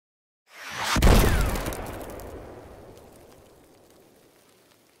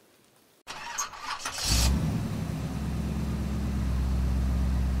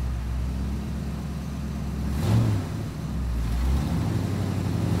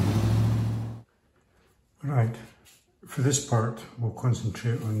Right, for this part we'll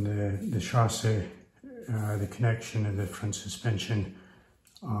concentrate on the chassis, the connection of the front suspension,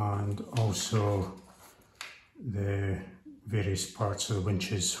 and also the various parts of the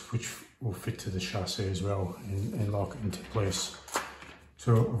winches which will fit to the chassis as well and lock it into place.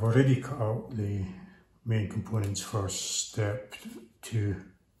 So I've already cut out the main components for step 2,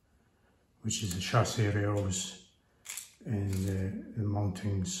 which is the chassis rails and the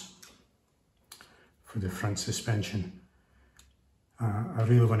mountings for the front suspension. I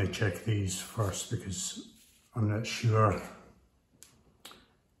really want to check these first because I'm not sure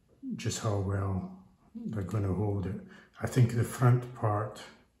just how well they're going to hold it. I think the front part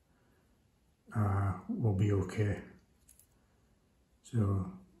will be okay.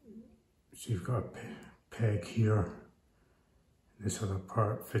 So you've got a peg here. This other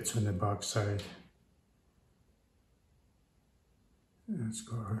part fits on the back side. It's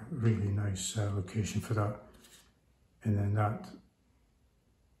got a really nice location for that, and then that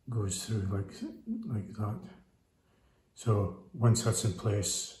goes through like that. So once that's in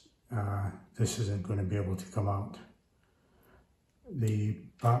place, this isn't going to be able to come out. The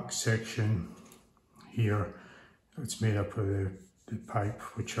back section here, it's made up of the pipe,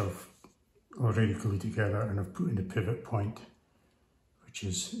 which I've already glued together, and I've put in the pivot point, which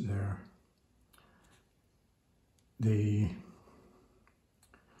is there. The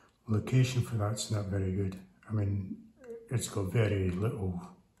location for that's not very good. I mean, it's got very little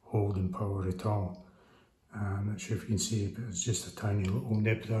holding power at all. I'm not sure if you can see it, but it's just a tiny little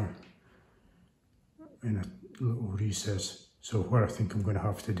nib there in a little recess. So what I think I'm going to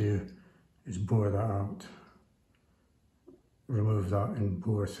have to do is bore that out, remove that and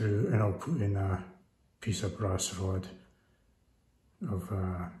bore through, and I'll put in a piece of brass rod of,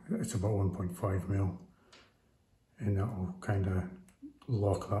 it's about 1.5 mil, and that will kind of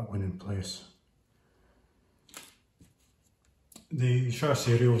lock that one in place. The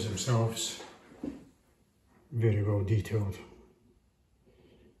chassis rails themselves, very well detailed.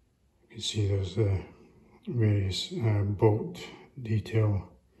 You can see there's the various bolt detail,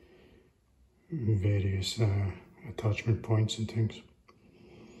 various attachment points and things.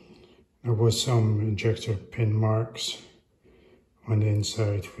 There was some injector pin marks on the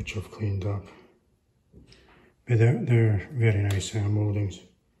inside which I've cleaned up. But they're very nice mouldings.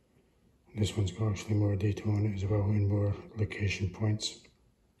 This one's got actually more detail on it as well, and more location points.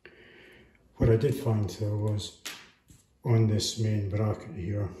 What I did find though was on this main bracket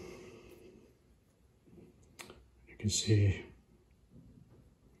here, you can see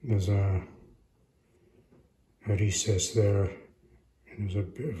there's a recess there, and there's a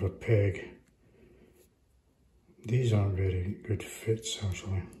bit of a peg. These aren't very good fits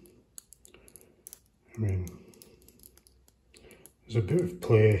actually. I mean, there's a bit of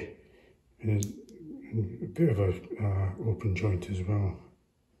play and a bit of a open joint as well.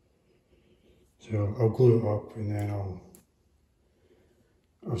 So I'll glue it up, and then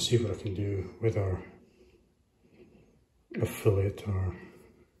I'll see what I can do with a fillet or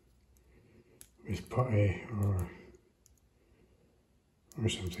with putty or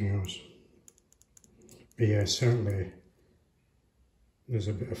something else. But yeah, certainly there's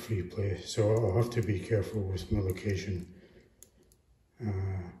a bit of free play, so I'll have to be careful with my location,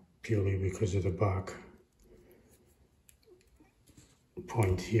 purely because of the back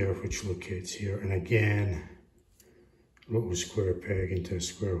point here, which locates here, and again, a little square peg into a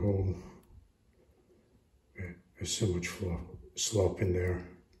square hole. There's so much slop in there.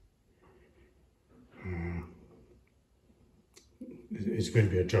 It's going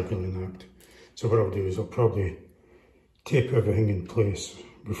to be a juggling act. So what I'll do is I'll probably tape everything in place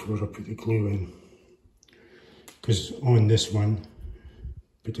before I put the glue in, because on this one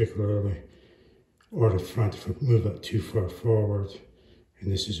particularly, or the front, if I move that too far forward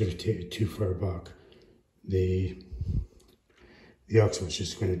and this is rotated too far back, the axle is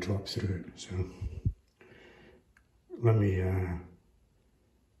just going to drop through it. So let me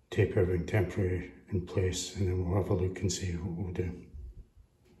tape everything temporarily in place, and then we'll have a look and see what we'll do.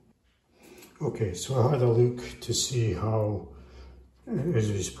 Okay, so I had a look to see how,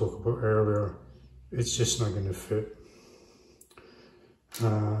 as we spoke about earlier, it's just not going to fit,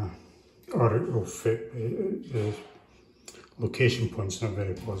 or it will fit. The location point's not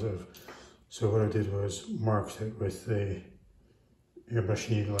very positive. So what I did was marked it with the airbrush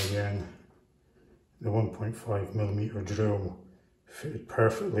needle again. The 1.5mm drill fitted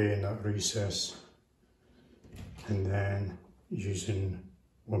perfectly in that recess, and then using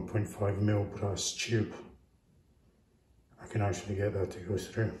 1.5mm brass tube, I can actually get that to go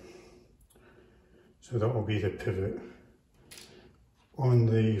through. So that will be the pivot. On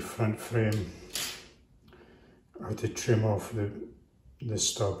the front frame, had to trim off the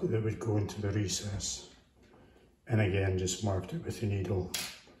stub that would go into the recess, and again just marked it with a needle,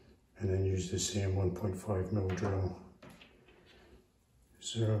 and then used the same 1.5mm drill.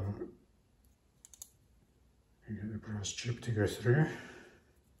 So you get the brass tube to go through.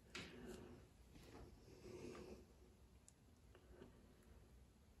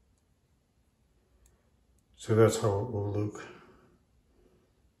 So that's how it will look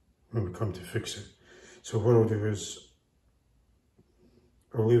when we come to fix it. So what I'll do is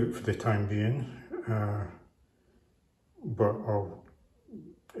I'll leave it for the time being, but I'll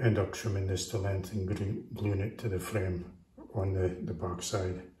end up trimming this to length and gluing it to the frame on the back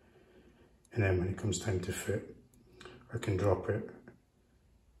side. And then when it comes time to fit, I can drop it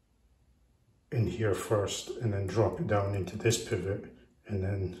in here first and then drop it down into this pivot and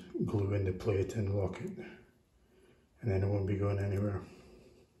then glue in the plate and lock it. And then it won't be going anywhere.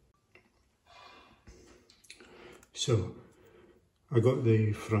 So I got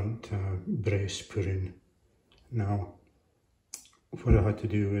the front brace put in. Now what I had to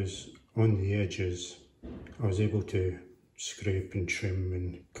do is on the edges I was able to scrape and trim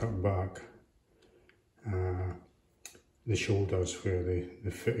and cut back the shoulders where they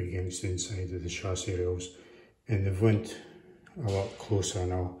fit against the inside of the chassis rails, and they've went a lot closer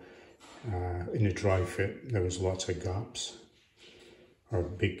now. In the dry fit there was lots of gaps, or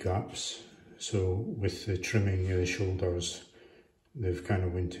big gaps, so with the trimming of the shoulders they've kind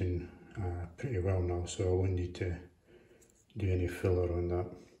of went in pretty well now, so I won't need to do any filler on that.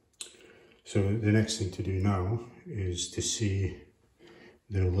 So the next thing to do now is to see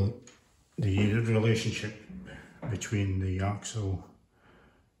the relationship between the axle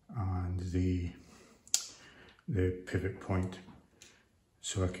and the pivot point,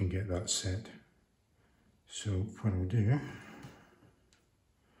 so I can get that set. So what I'll do,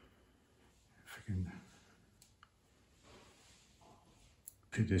 if I can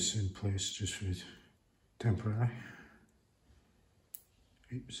put this in place just with temporary.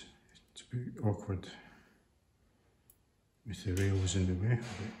 Oops, it's a bit awkward with the rails in the way,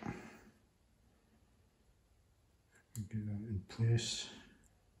 but get that in place.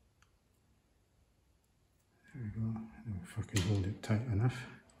 There we go. Now if I can hold it tight enough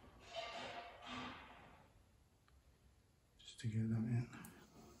just to get that in.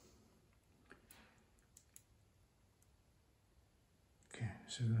 Okay,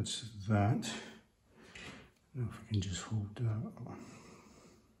 so that's that. Now if I can just hold that.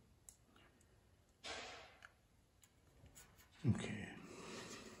 Okay.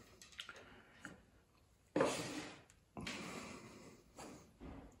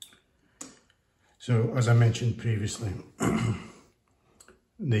 So as I mentioned previously,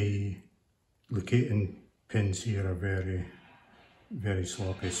 the locating pins here are very, very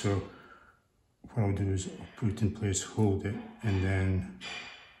sloppy. So what I'll do is I'll put it in place, hold it, and then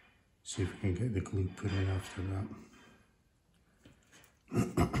see if we can get the glue put in after that.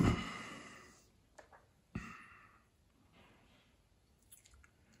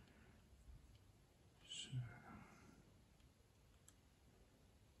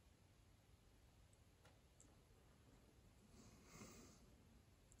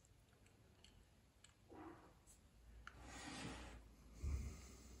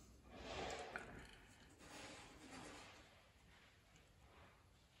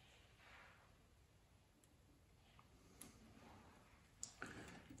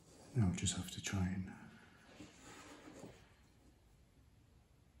 Now I'll just have to try and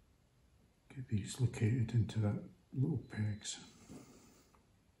get these located into that little pegs.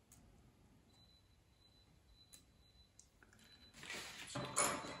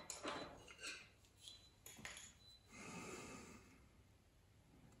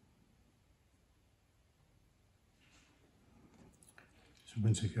 So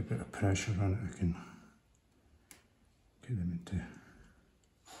once I get a bit of pressure on it, I can get them into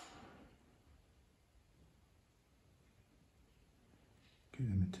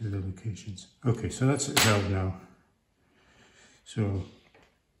the locations. Okay, so that's it held now. So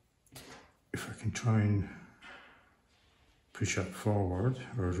if I can try and push it forward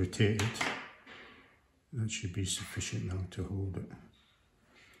or rotate it, that should be sufficient now to hold it.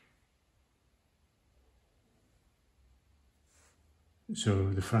 So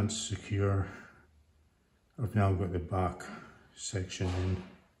the front's secure. I've now got the back section in.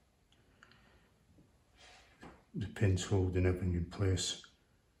 The pins holding everything in place.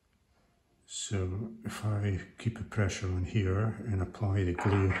 So if I keep a pressure on here and apply the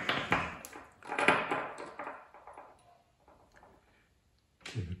glue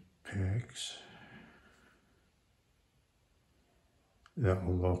to the pegs, that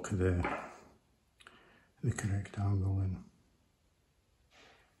will lock the the correct angle and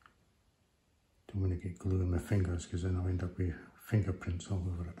don't want to get glue in my fingers because then I'll end up with fingerprints all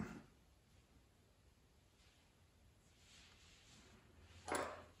over it.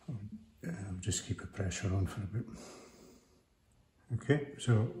 I'll just keep the pressure on for a bit. Okay,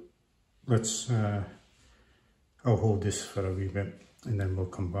 so let's, I'll hold this for a wee bit and then we'll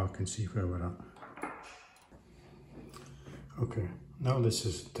come back and see where we're at. Okay, now this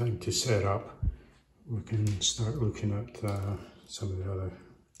is time to set up. We can start looking at some of the other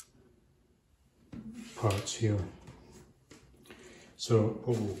parts here. So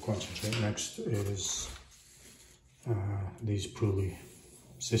what we'll concentrate next is these pulley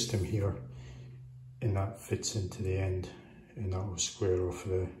system here, and that fits into the end and that will square off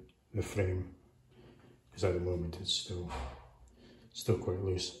the frame, because at the moment it's still quite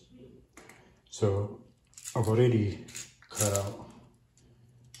loose. So I've already cut out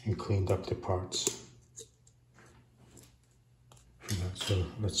and cleaned up the parts for that, so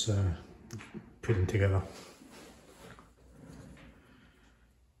let's put them together.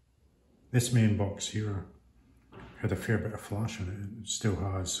 This main box here had a fair bit of flash on it, it still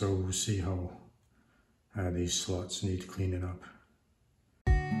has, so we'll see how these slots need cleaning up.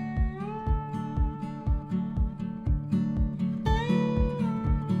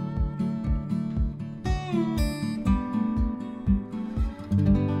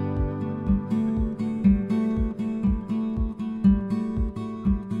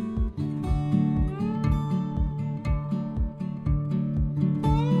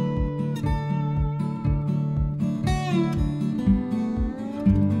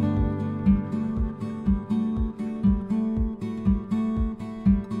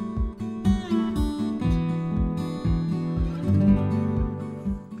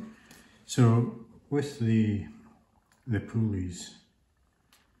 So with the pulleys,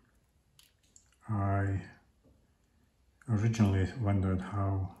 I originally wondered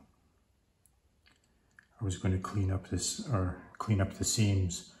how I was going to clean up this, or clean up the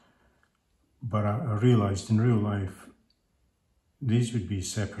seams, but I realized in real life these would be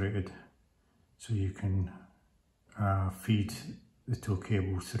separated, so you can feed the tow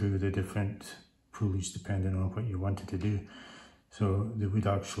cable through the different pulleys depending on what you wanted to do. So they would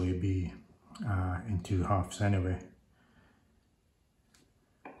actually be in two halves anyway.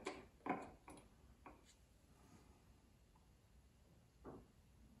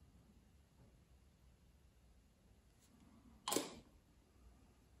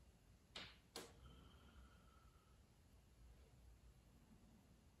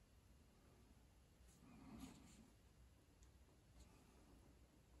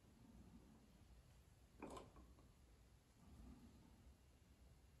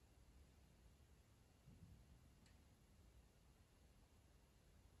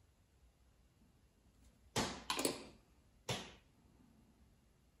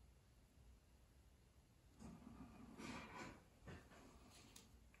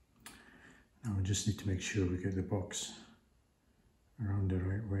 Now we just need to make sure we get the box around the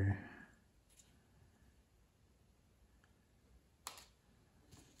right way.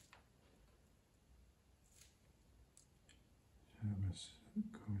 So this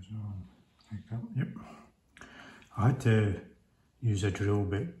goes on like that. Yep. I had to use a drill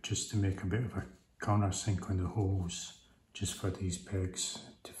bit just to make a bit of a countersink on the holes, just for these pegs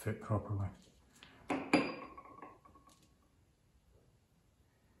to fit properly.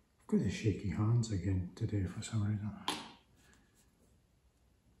 I've got the shaky hands again today for some reason.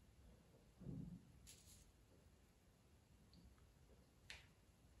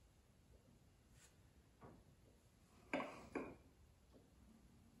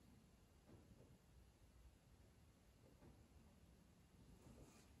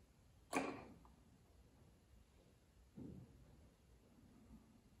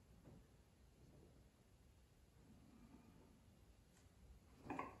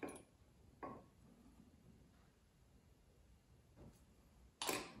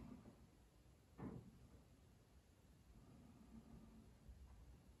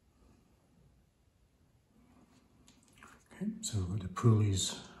 So we've got the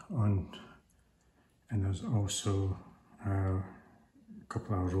pulleys on, and there's also a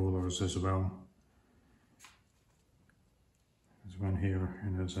couple of rollers as well. There's one here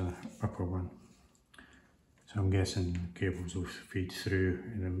and there's an upper one. So I'm guessing the cables will feed through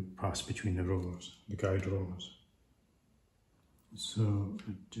and then pass between the rollers, the guide rollers. So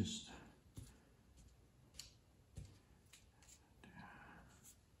just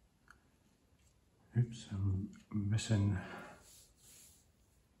oops, I'm missing.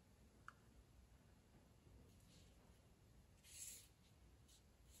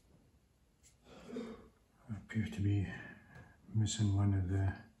 appear to be missing one of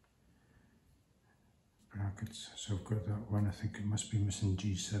the brackets, so I've got that one. I think it must be missing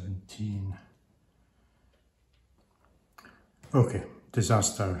G17. Okay,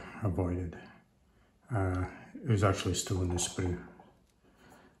 disaster avoided. It was actually still in the sprue.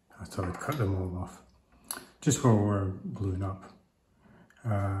 I thought I'd cut them all off. Just while we're gluing up,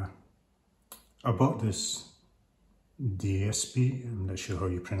 I bought this DSP, I'm not sure how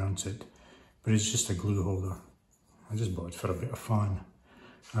you pronounce it, but it's just a glue holder. I just bought it for a bit of fun.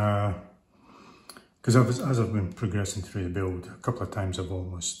 Because as I've been progressing through the build, a couple of times I've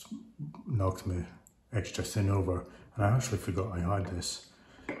almost knocked my extra thin over, and I actually forgot I had this.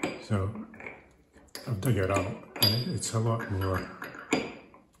 So I've dug it out, and it's a lot more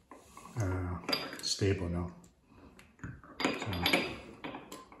stable now. So,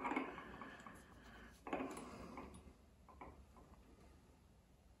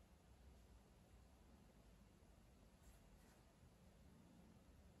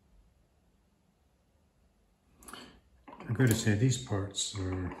 I've got to say, these parts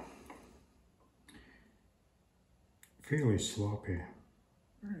are fairly sloppy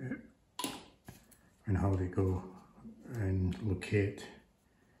in how they go and locate,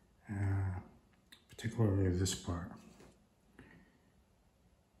 particularly this part.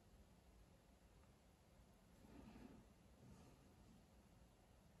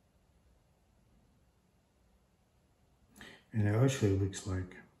 And it actually looks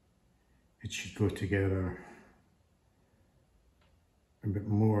like it should go together a bit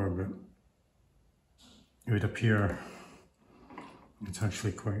more, but it would appear it's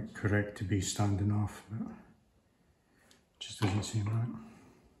actually quite correct to be standing off, but it just doesn't seem right.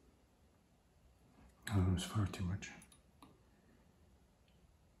 Oh, it was far too much.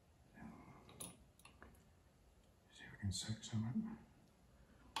 See if we can suck some of it.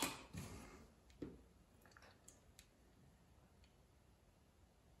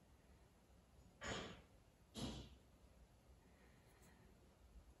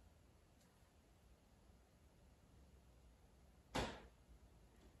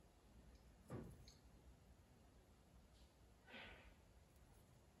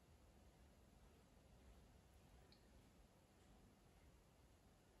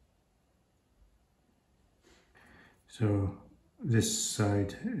 So this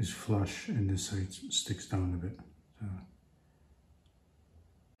side is flush and this side sticks down a bit.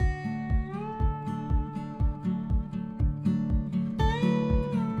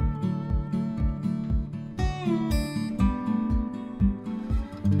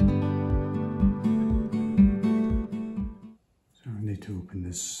 So I need to open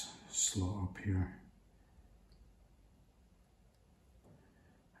this slot up here.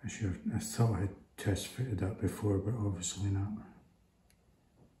 I thought I test fitted that before, but obviously not.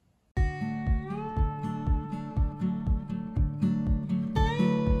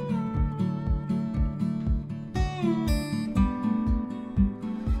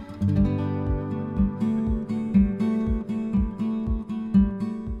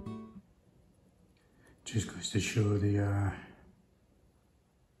 Just goes to show the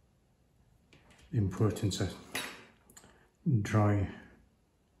importance of dry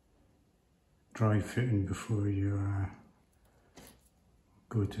fitting before you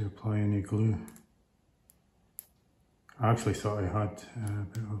go to apply any glue. I actually thought I had,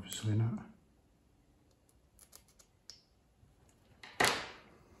 but obviously not.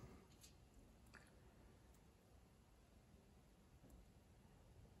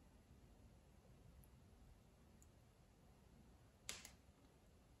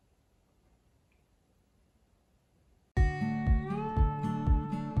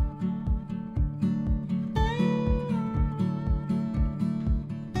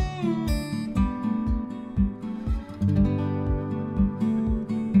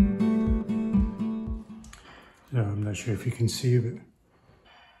 I'm not sure if you can see, but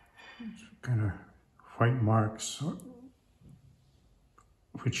it's kind of white marks,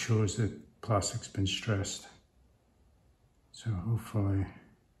 which shows that plastic's been stressed. So hopefully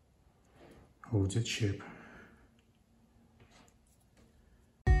holds its shape.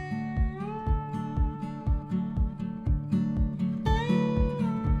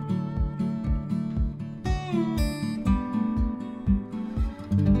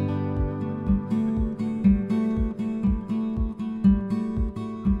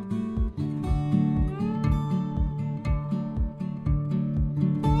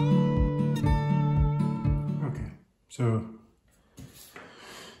 So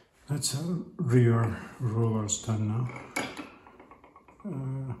that's our rear rollers done now.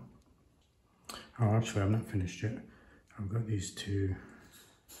 Oh, actually, I'm not finished yet. I've got these two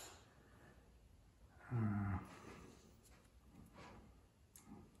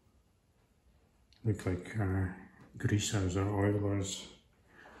look like greasers or oilers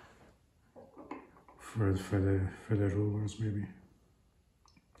for the rollers maybe.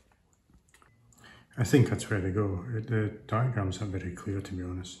 I think that's where they go. The diagrams aren't very clear, to be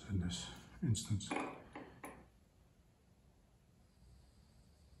honest, in this instance.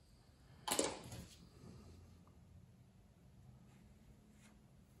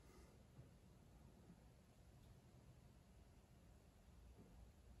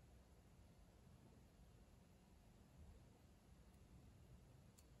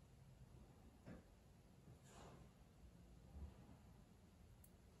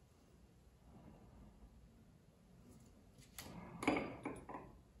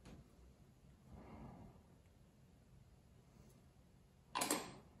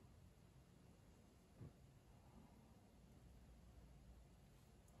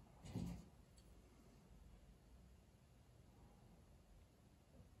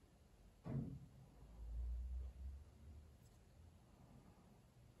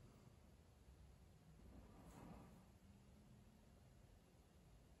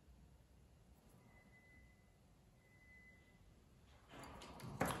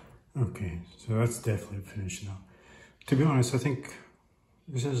 Okay, so that's definitely finished now. To be honest, I think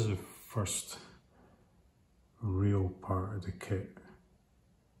this is the first real part of the kit.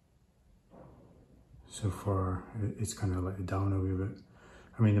 So far, it's kind of let it down a wee bit.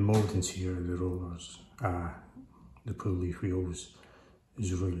 I mean, the mouldings here, the rollers, the pull leaf wheels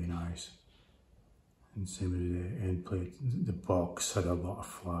is really nice. And same with the end plate. The box had a lot of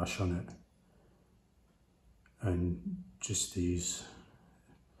flash on it. And just these,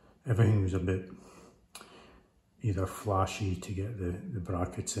 everything was a bit either flashy to get the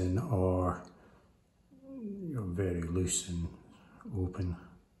brackets in, or you know, very loose and open.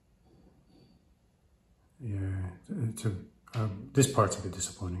 Yeah, it's this part's a bit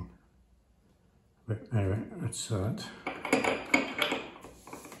disappointing. But anyway, that's that.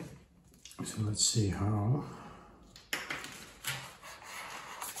 So let's see how.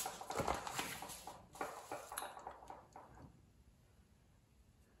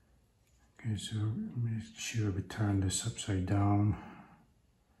 Okay, so make sure we turn this upside down.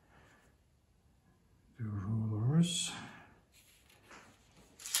 The rollers.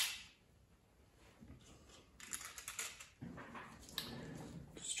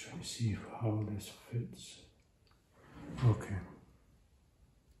 Just try to see how this fits. Okay.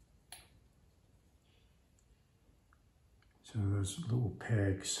 So there's little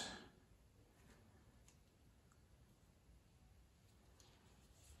pegs.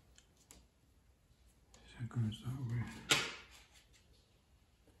 So it goes that way.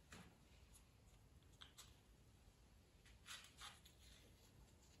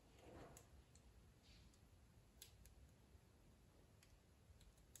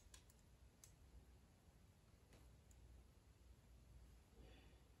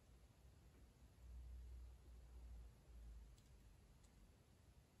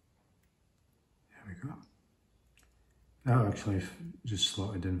 There we go. That actually just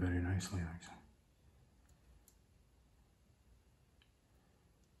slotted in very nicely, actually.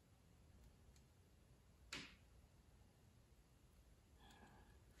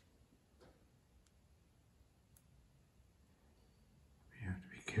 You have to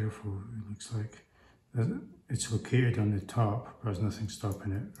be careful, it looks like. It's located on the top, but there's nothing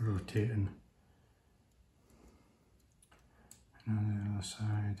stopping it rotating. And on the other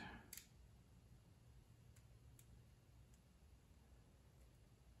side.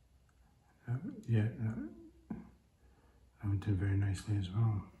 Yeah, that went in very nicely as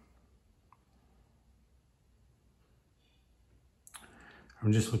well.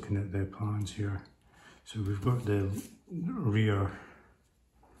 I'm just looking at the plans here. So we've got the rear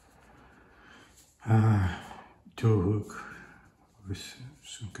tow hook with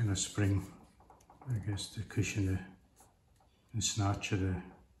some kind of spring, I guess, to cushion the snatch of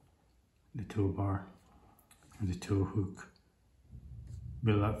the tow bar and the tow hook.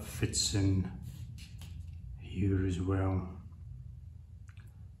 But that fits in here as well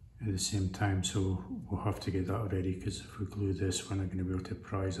at the same time, so we'll have to get that ready, because if we glue this, we're not going to be able to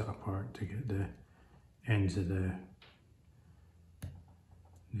prise it apart to get the ends of the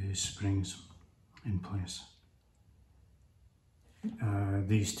springs in place.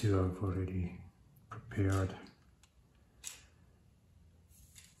 These two I've already prepared.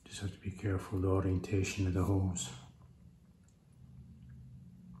 Just have to be careful of the orientation of the holes.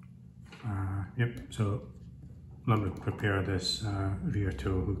 Yep, so let me prepare this rear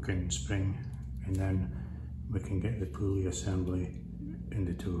tow hook and spring, and then we can get the pulley assembly in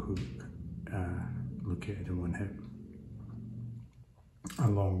the tow hook located in one hip,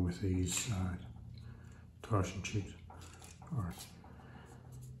 along with these torsion tubes.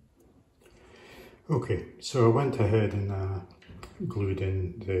 Okay, so I went ahead and glued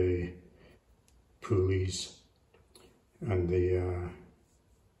in the pulleys and the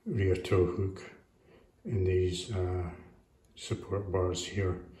rear tow hook in these support bars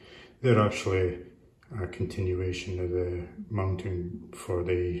here. They're actually a continuation of the mounting for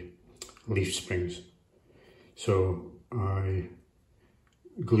the leaf springs. So I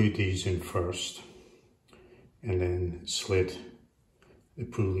glued these in first and then slid the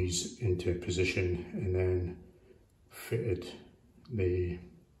pulleys into position and then fitted the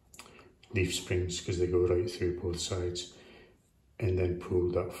leaf springs, because they go right through both sides, and then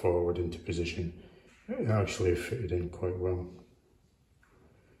pulled that forward into position. It actually fitted in quite well.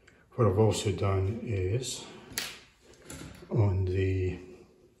 What I've also done is on the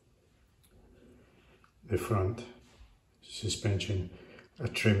front suspension, I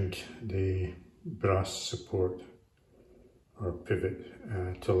trimmed the brass support or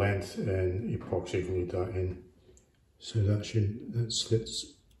pivot to length and epoxy glued that in. So that slips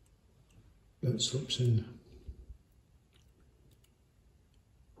in.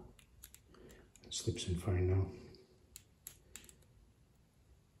 It slips in fine now.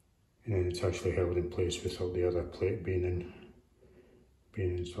 And then it's actually held in place without the other plate being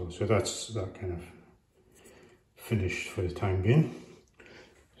installed. So that's that kind of finished for the time being.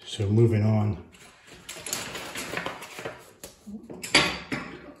 So moving on.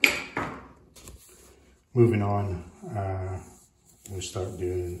 We'll start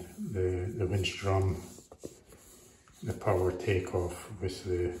doing the winch drum, the power takeoff with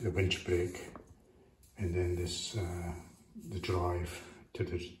the winch brake, and then this the drive to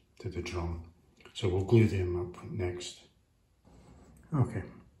the drum. So we'll glue them up next. Okay,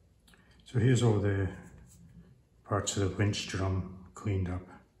 so here's all the parts of the winch drum cleaned up.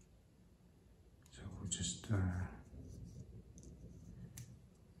 So we'll just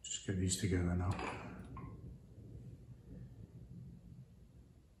get these together now.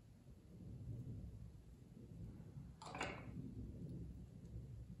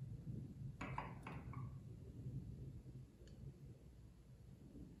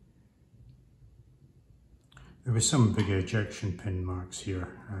 There was some big ejection pin marks here.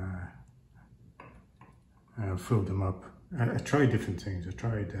 I filled them up. I tried different things. I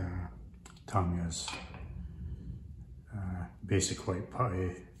tried Tamiya's basic white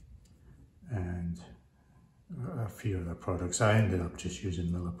putty and a few other products. I ended up just using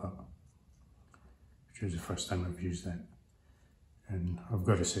Milliput, which was the first time I've used it. And I've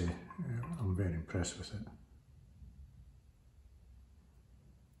got to say, I'm very impressed with it.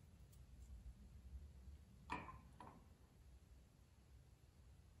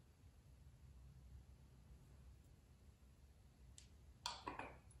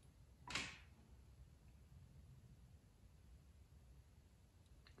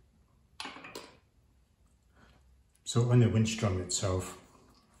 So on the winch drum itself,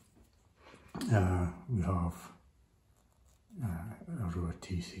 we have a row of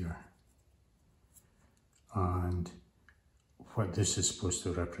teeth here, and what this is supposed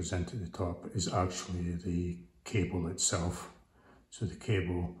to represent at the top is actually the cable itself. So the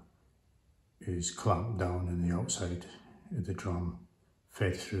cable is clamped down on the outside of the drum,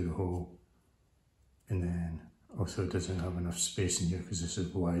 fed through the hole, and then also it doesn't have enough space in here because this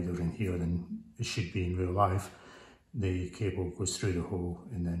is wider in here than it should be in real life. The cable goes through the hole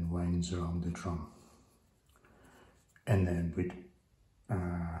and then winds around the drum, and then would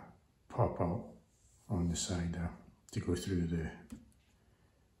pop out on the side to go through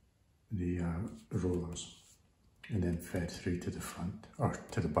the rollers, and then fed through to the front, or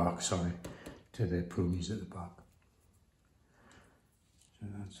to the back, sorry, to the pulleys at the back.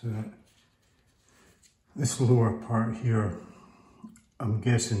 So that's this lower part here. I'm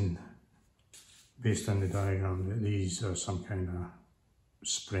guessing, based on the diagram, that these are some kind of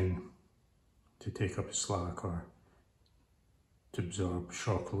spring to take up a slack or to absorb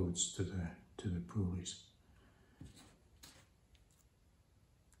shock loads to the pulleys.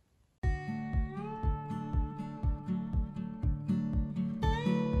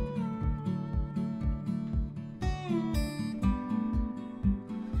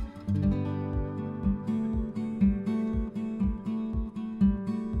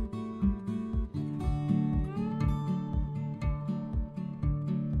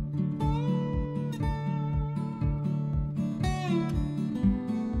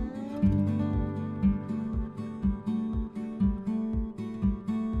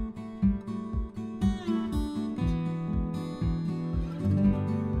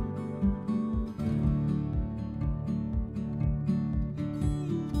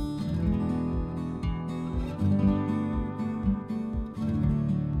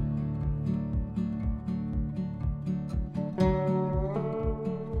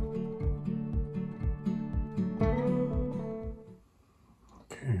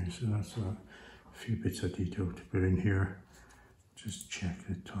 so that's a few bits of detail to put in here. Just check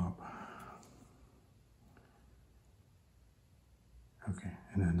the top. Okay,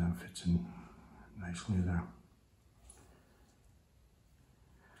 and then that fits in nicely there.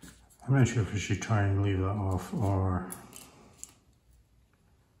 I'm not sure if I should try and leave that off or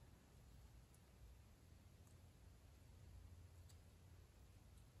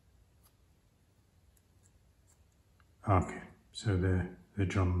okay, so the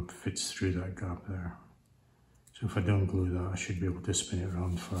drum fits through that gap there. So if I don't glue that, I should be able to spin it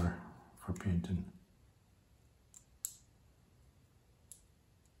around for painting.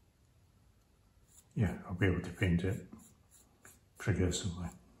 Yeah, I'll be able to paint it progressively.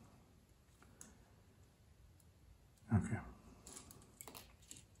 Okay.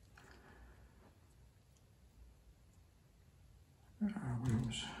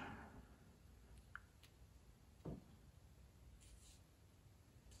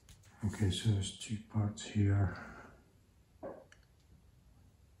 Okay, so there's two parts here.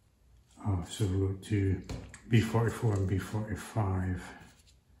 Oh, so we'll go to B44 and B45.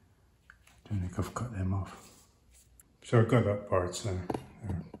 Don't think I've cut them off. So I've got that parts there.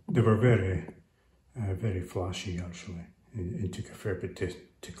 They were very flashy actually. It took a fair bit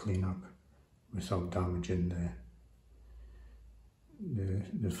to clean up without damaging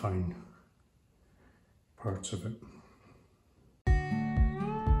the fine parts of it.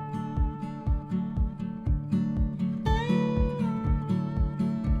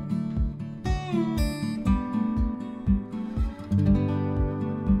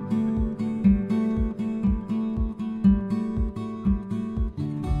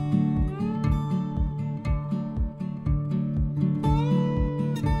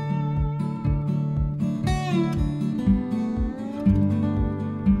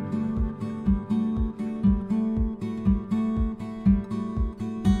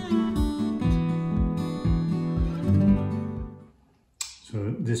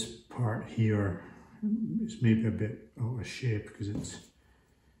 So this part here is maybe a bit out of shape because it's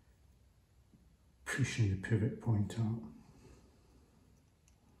pushing the pivot point out.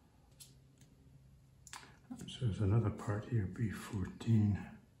 So there's another part here, B14.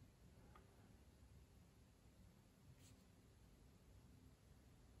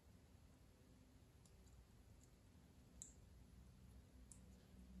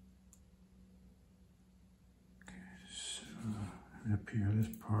 Up here, this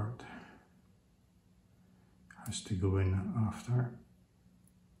part has to go in after,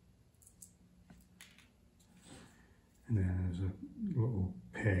 and then there's a little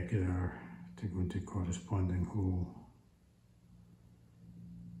peg there to go into corresponding hole.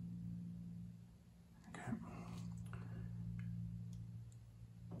 Okay,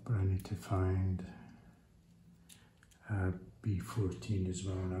 but I need to find B14 as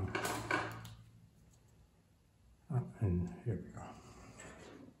well now. And here we go.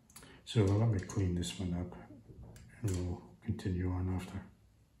 So let me clean this one up and we'll continue on after.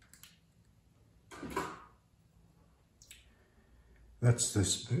 That's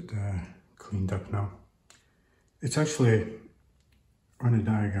this bit cleaned up now. It's actually, on the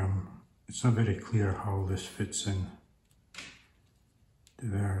diagram, it's not very clear how this fits in to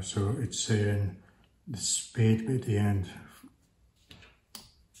there. So it's saying the spade bit at the end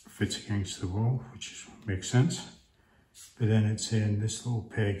fits against the wall, which makes sense. But then it's saying this little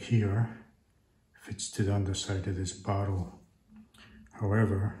peg here fits to the underside of this barrel.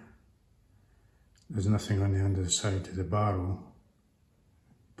 However, there's nothing on the underside of the barrel,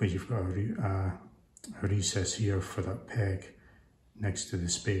 but you've got a recess here for that peg next to the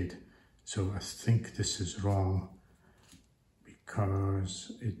spade. So I think this is wrong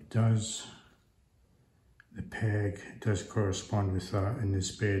because it does, the peg does correspond with that and the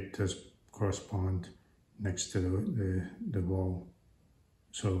spade does correspond next to the wall.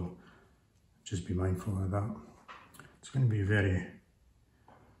 So just be mindful of that. It's going to be very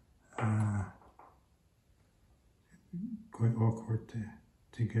quite awkward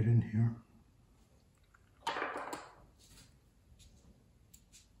to get in here.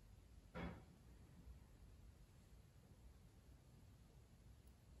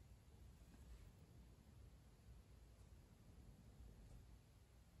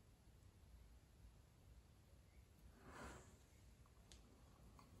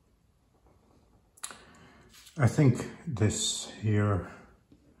 I think this here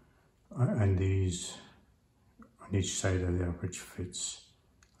and these on each side of there, which fits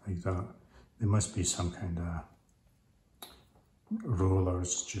like that, there must be some kind of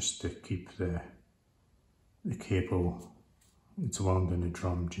rollers just to keep the cable, it's wound in the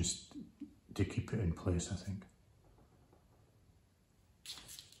drum just to keep it in place, I think.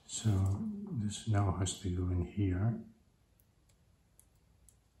 So this now has to go in here.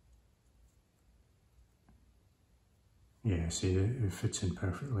 Yeah, see, it fits in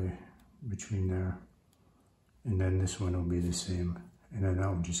perfectly between there. And then this one will be the same. And then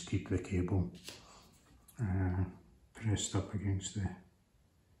I'll just keep the cable pressed up against the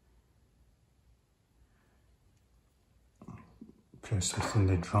pressed within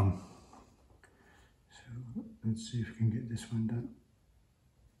the drum. So let's see if we can get this one done.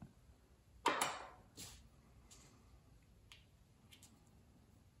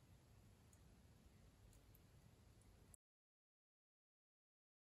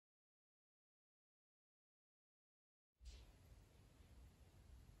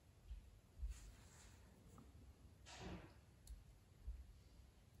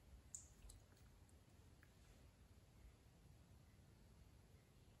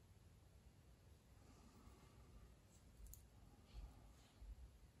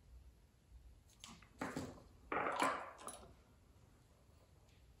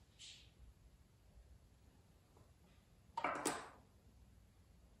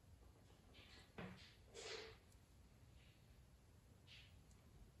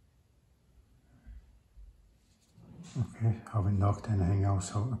 Okay, haven't knocked anything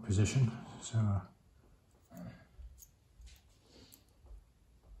else out of position, so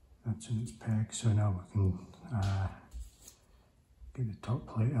that's in its peg. So now we can get the top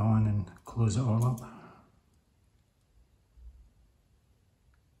plate on and close it all up.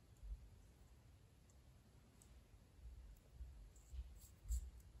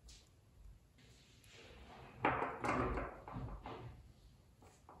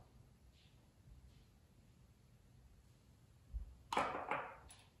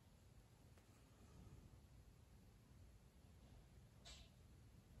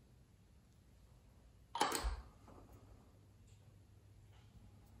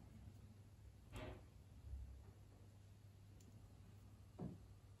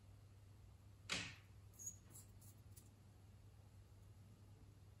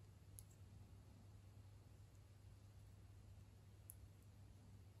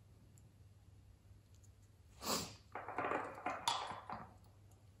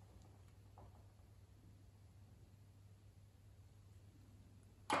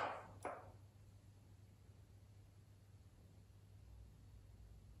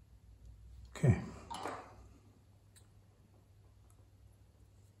 Okay.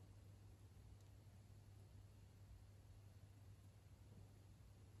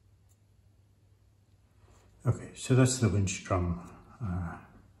 Okay, so that's the winch drum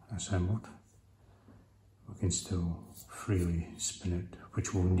assembled. We can still freely spin it,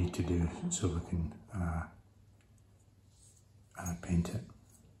 which we'll need to do so we can paint it.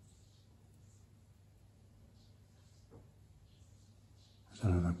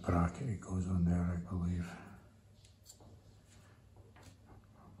 There's another bracket that goes on there, I believe.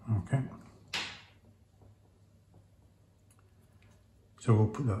 Okay. So we'll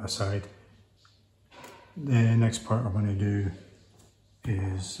put that aside. The next part I'm going to do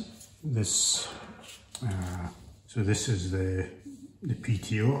is this. So this is the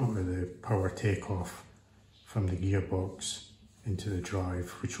PTO, or the power takeoff from the gearbox into the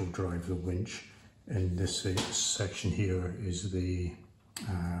drive, which will drive the winch. And this section here is the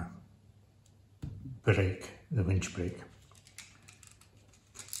brake, the winch brake.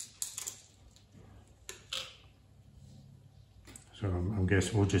 So I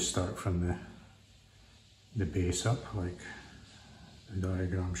guess we'll just start from the base up, like the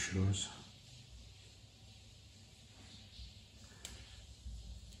diagram shows.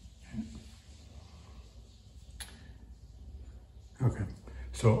 Okay,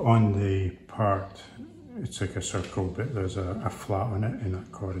 so on the part, it's like a circle, but there's a flat on it, and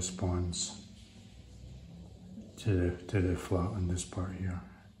that corresponds to the flat on this part here.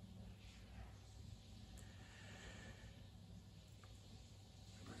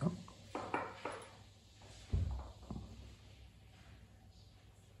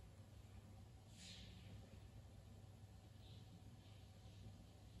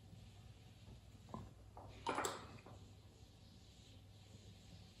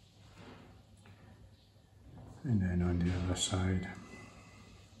 And then on the other side,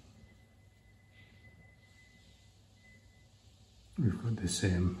 we've got the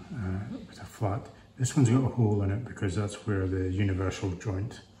same with a flat. This one's got a hole in it because that's where the universal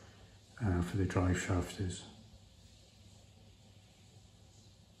joint for the drive shaft is.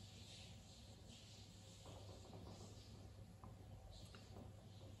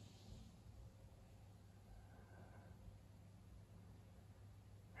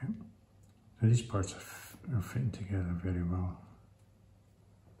 Okay. So these parts are fitting together very well.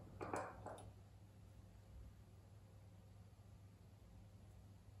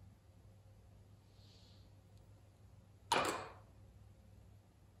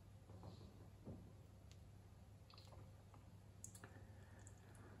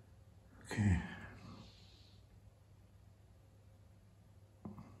 Okay.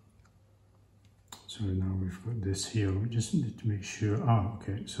 So now we've got this here. We just need to make sure.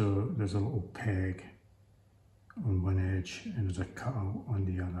 Okay. So there's a little peg on one edge and there's a cutout on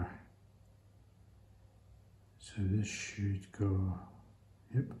the other. So this should go.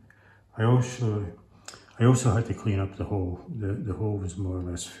 Yep. I also had to clean up the hole. The hole was more or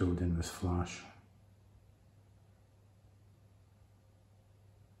less filled in with flash.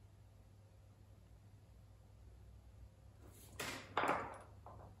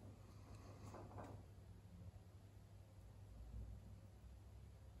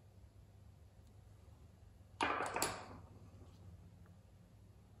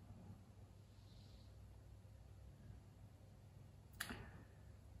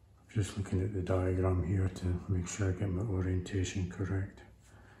 Just looking at the diagram here to make sure I get my orientation correct.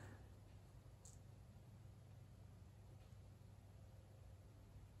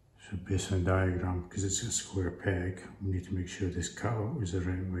 So based on the diagram, because it's a square peg, we need to make sure this cutout is the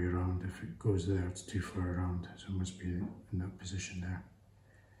right way around. If it goes there, it's too far around, so it must be in that position there.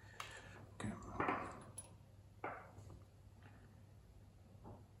 Okay.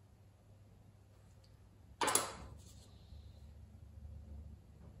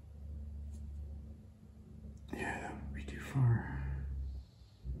 Yeah, that would be too far.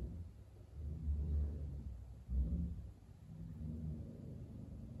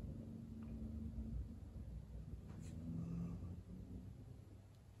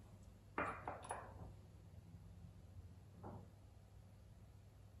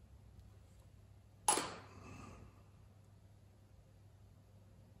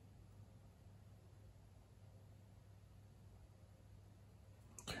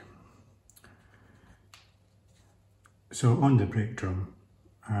 So on the brake drum,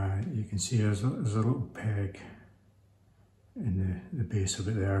 you can see there's a little peg in the base of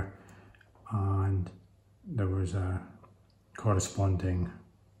it there, and there was a corresponding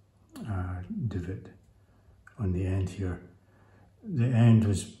divot on the end here. The end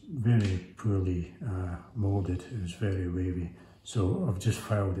was very poorly moulded, it was very wavy, so I've just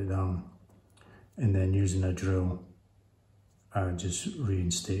filed it down and then using a drill I just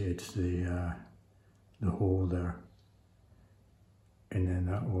reinstated the hole there, and then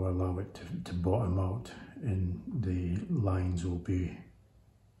that will allow it to bottom out and the lines will be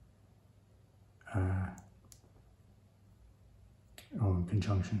in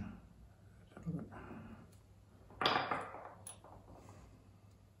conjunction.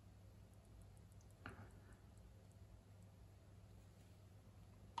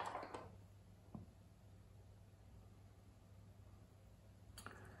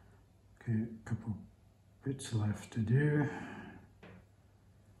 Okay, a couple bits left to do.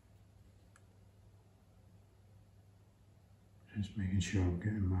 Just making sure I'm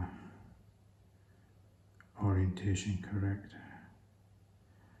getting my orientation correct.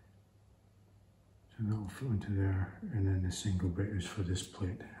 So that'll fit into there, and then the single bit is for this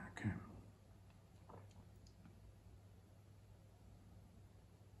plate. Okay.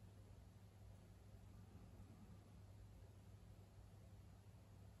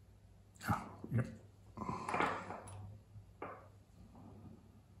 Yep.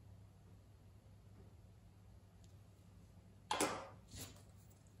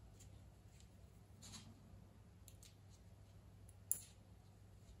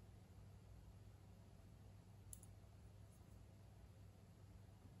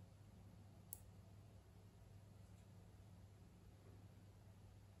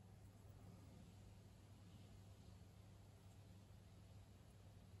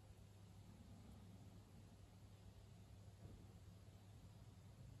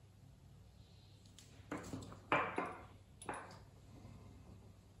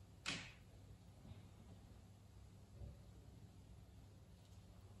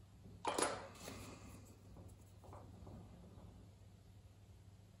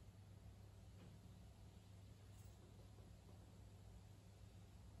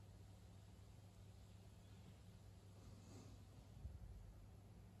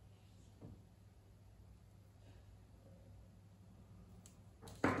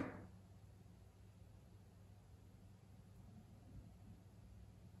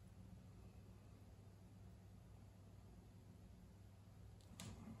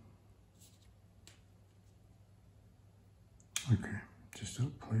 Okay, just a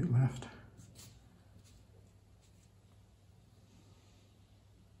plate left.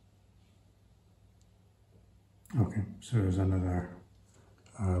 Okay, so there's another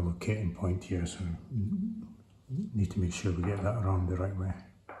locating point here, so need to make sure we get that around the right way.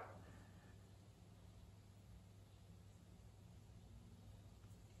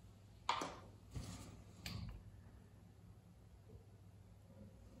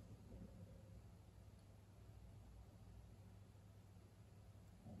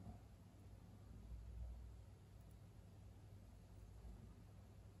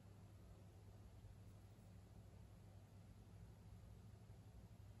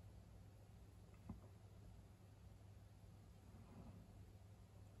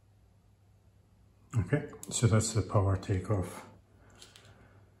 Okay, so that's the power takeoff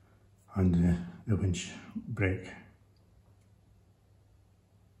and the winch brake.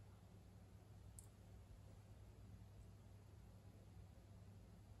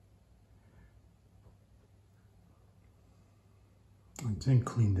 I didn't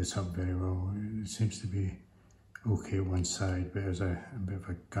clean this up very well. It seems to be okay one side, but there's a bit of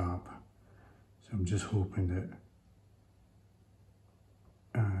a gap. So I'm just hoping that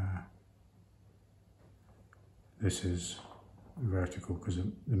this is vertical, because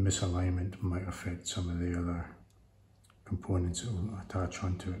the misalignment might affect some of the other components that will attach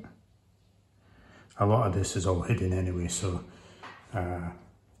onto it. A lot of this is all hidden anyway, so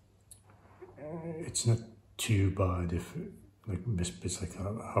it's not too bad if like bits like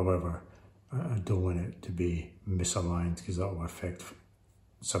that. However, I don't want it to be misaligned, because that will affect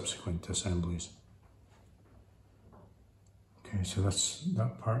subsequent assemblies. Okay, so that's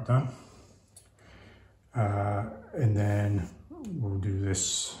that part done. And then we'll do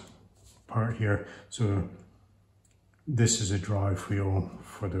this part here. So this is a drive wheel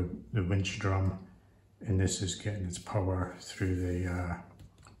for the winch drum, and this is getting its power through the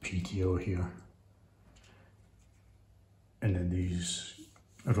PTO here. And then these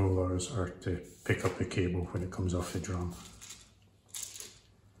rollers are to pick up the cable when it comes off the drum.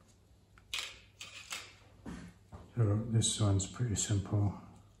 So this one's pretty simple.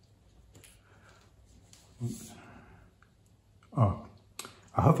 Oops. Oh,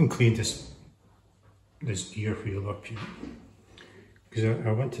 I haven't cleaned this gear wheel up yet, because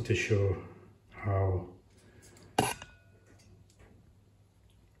I wanted to show how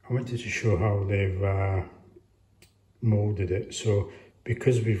they've molded it. So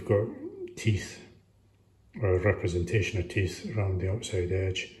because we've got teeth, or a representation of teeth around the outside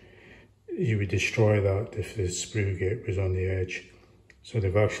edge, you would destroy that if the sprue gate was on the edge. So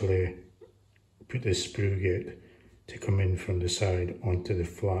they've actually put this sprue gate to come in from the side onto the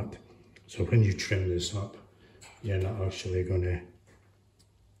flat. So when you trim this up, you're not actually going to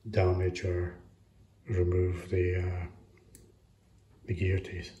damage or remove the gear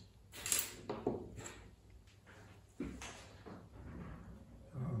teeth.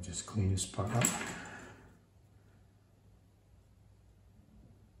 I'll just clean this part up.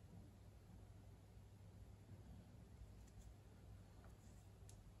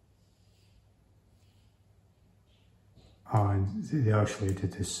 And they actually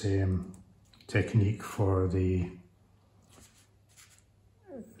did the same technique for the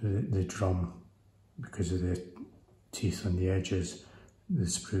drum, because of the teeth on the edges. The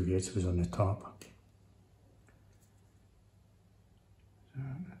sprue gates was on the top.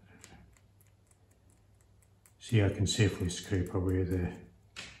 See, I can safely scrape away the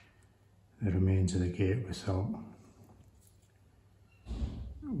remains of the gate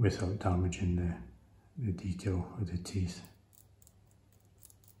without damaging the detail of the teeth.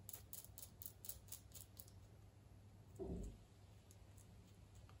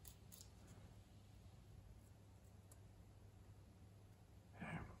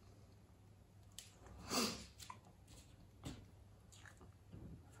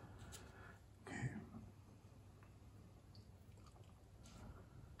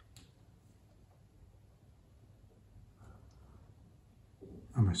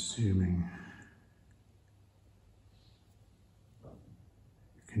 I'm assuming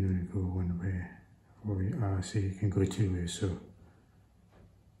you can only go one way, or see, you can go two ways, so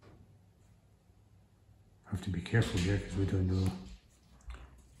I have to be careful here, because we don't know,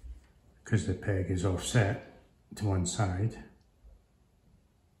 because the peg is offset to one side.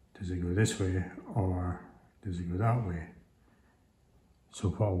 Does it go this way, or does it go that way? So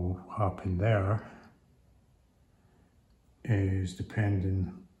what will happen there is,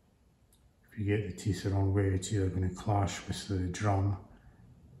 depending, if you get the teeth the wrong way, it's either going to clash with the drum,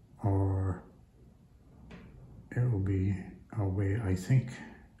 or it will be a way, I think.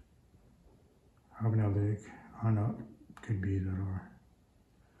 Having a look, or not, could be either or.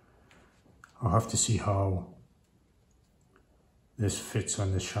 I'll have to see how this fits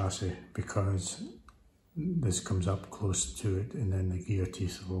on the chassis, because this comes up close to it and then the gear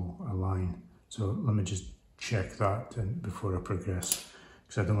teeth will align. So let me just check that before I progress,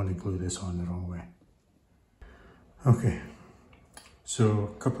 because I don't want to glue this on the wrong way. Okay,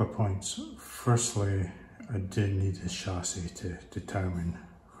 so a couple of points. Firstly, I did need this chassis to determine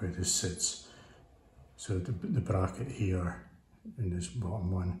where this sits. So the bracket here in this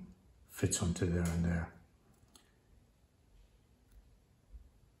bottom one fits onto there and there.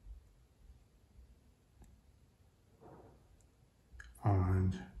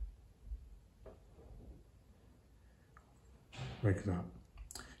 And like that.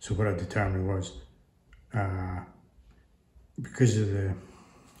 So what I determined was because of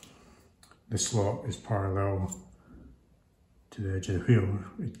the slot is parallel to the edge of the wheel,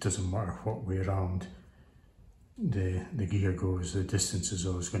 it doesn't matter what way around the gear goes, the distance is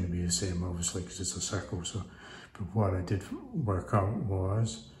always going to be the same, obviously, because it's a circle. So, but what I did work out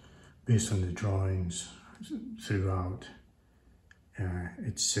was, based on the drawings throughout,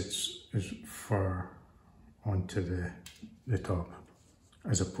 it sits as far onto the top,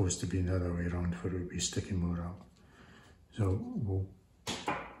 as opposed to being the other way around, where it would be sticking more out. So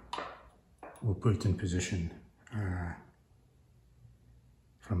we'll put it in position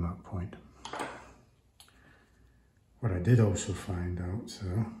from that point. What I did also find out,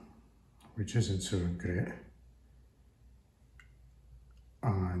 though, which isn't so great,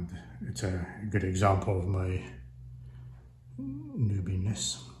 and it's a good example of my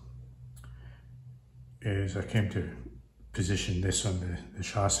newbiness, is I came to position this on the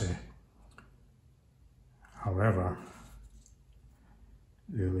chassis. However,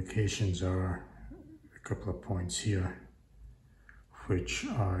 the locations are a couple of points here, which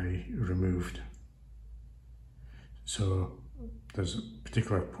I removed. So there's a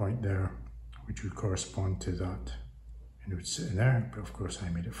particular point there which would correspond to that, and it would sit in there, but of course I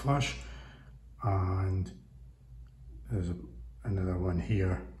made it flush. And there's another one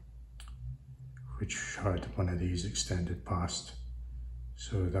here which had one of these extended past,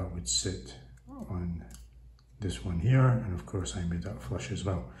 so that would sit on this one here, and of course I made that flush as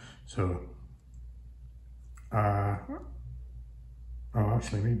well. So oh,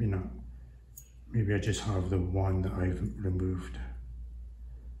 actually maybe not. Maybe I just have the one that I've removed,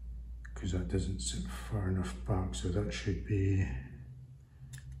 because that doesn't sit far enough back, so that should be,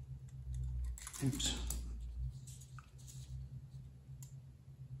 oops.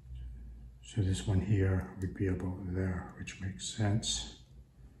 So this one here would be about there, which makes sense.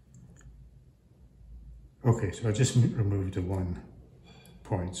 Okay, so I just removed the one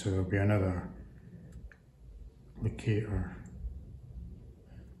point, so there'll be another locator.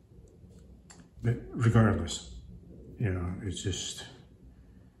 But regardless, you know, it just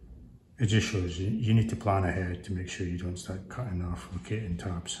shows you need to plan ahead to make sure you don't start cutting off locating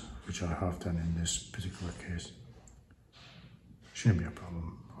tabs, which I have done in this particular case. Shouldn't be a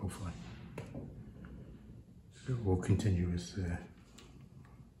problem, hopefully. So we'll continue with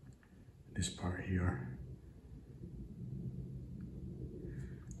this part here.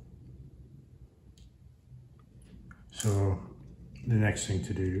 So the next thing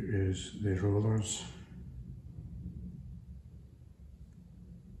to do is the rollers.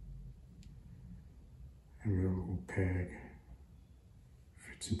 And the little peg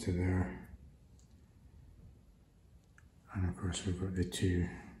fits into there. And of course we've got the two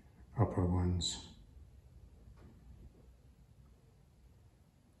upper ones,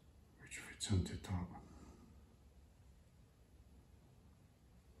 which fits onto top.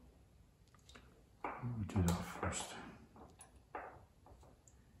 We'll do that first.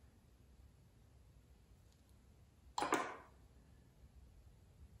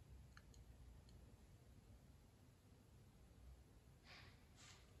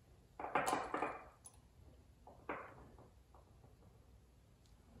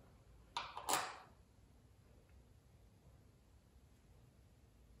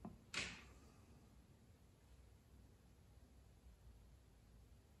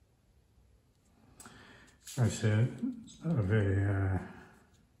 I said it's not a very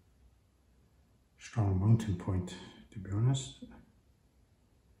strong mounting point, to be honest.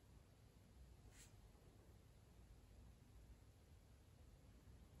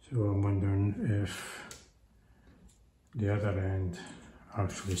 So I'm wondering if the other end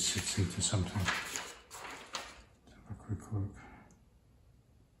actually sits into something. Let's have a quick look.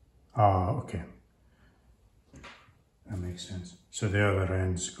 Ah, okay. That makes sense. So the other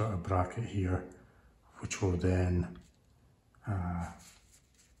end's got a bracket here, which will then a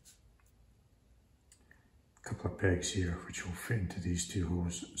couple of pegs here which will fit into these two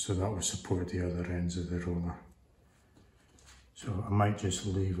holes, so that will support the other ends of the roller. So I might just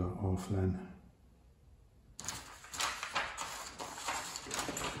leave that off then.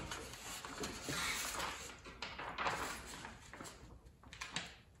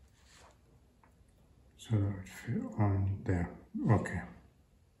 So that would fit on there. Okay.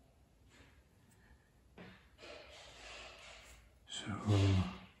 So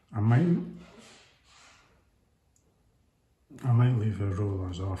I might leave the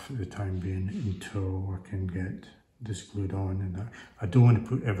rollers off at the time being until I can get this glued on, and I don't want to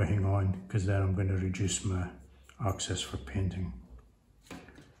put everything on because then I'm going to reduce my access for painting.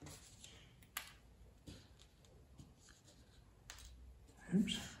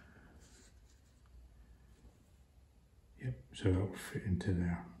 Oops. So that'll fit into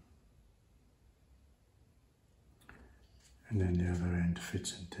there. And then the other end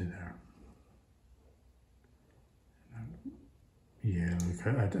fits into there. Yeah, look,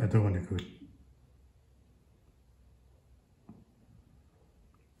 I don't want to go.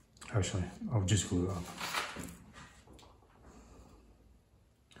 Actually, I'll just glue it up.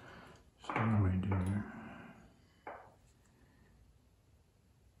 So what am I doing there?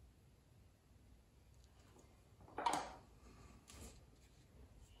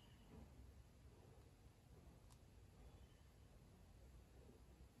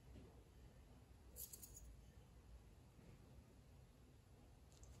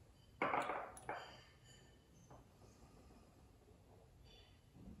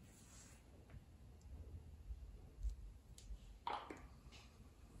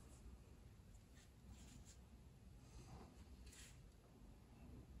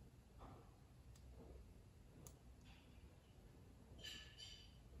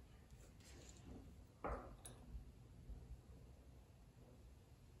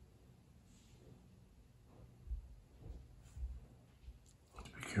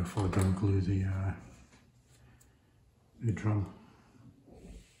 Careful, don't glue the drum.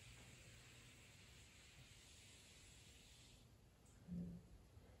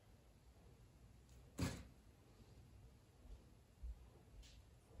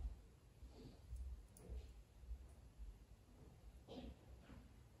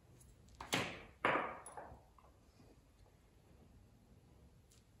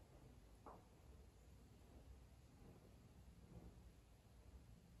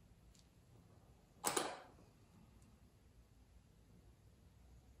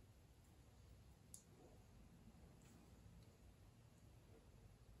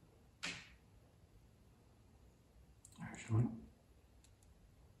 Actually,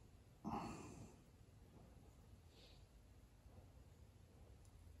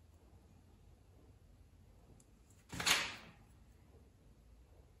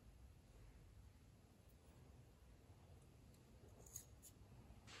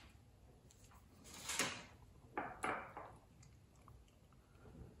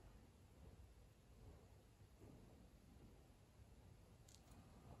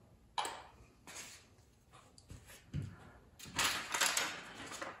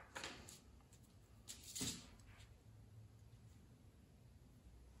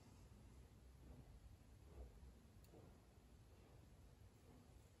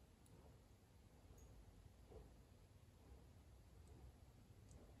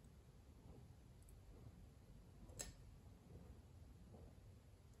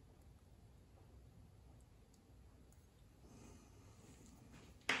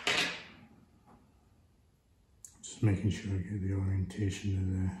 just making sure I get the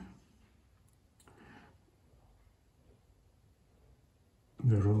orientation of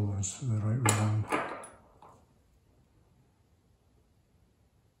the rollers the right way around.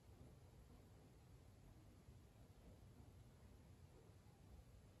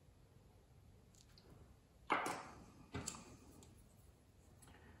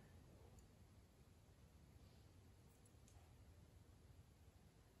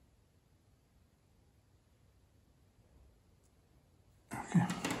 Okay.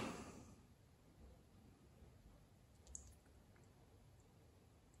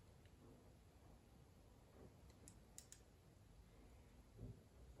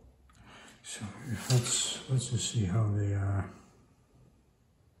 So if let's just see how the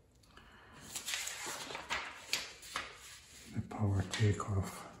power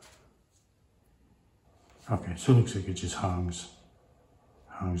takeoff. Okay, so it looks like it just hangs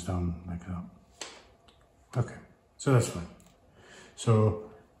down like that. Okay, so that's fine.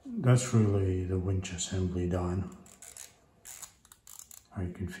 So that's really the winch assembly done. I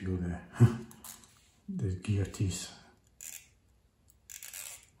can feel the gear teeth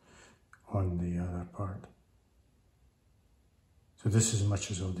on the other part. So this is as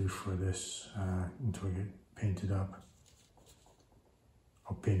much as I'll do for this until I get painted up.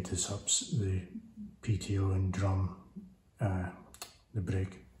 I'll paint this up, the PTO and drum, the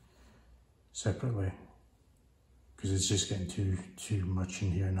brake separately, because it's just getting too much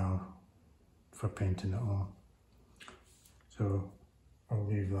in here now for painting it all. So I'll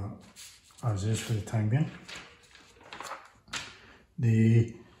leave that as is for the time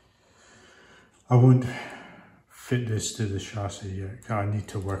being. I won't fit this to the chassis yet. I need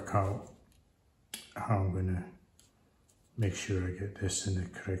to work out how I'm going to make sure I get this in the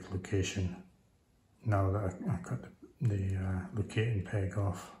correct location now that I cut the locating peg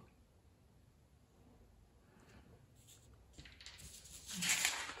off.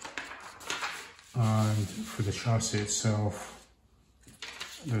 And for the chassis itself,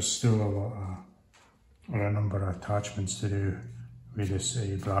 there's still a number of attachments to do with this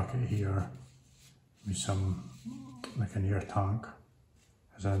bracket here, with some, like an air tank.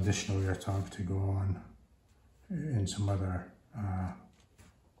 There's an additional air tank to go on in some other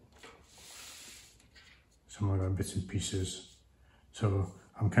bits and pieces. So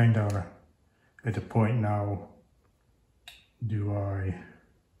I'm kind of at the point now, do I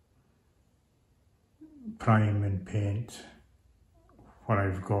prime and paint what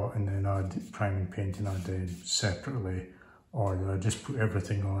I've got and then add prime and paint and add them separately, or do I just put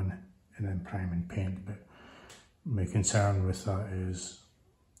everything on and then prime and paint? But my concern with that is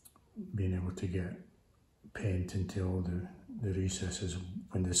being able to get paint into all the recesses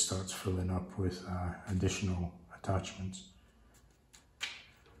when this starts filling up with additional attachments.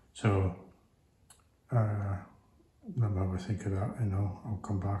 So let me have a think of that, and I'll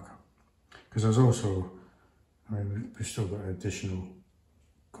come back. Because there's also, I mean, we've still got additional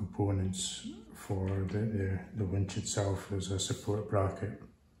components for the winch itself. There's a support bracket,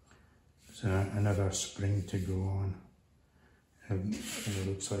 there's another spring to go on, and it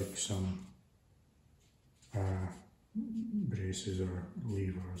looks like some braces or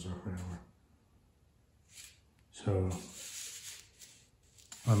levers or whatever. So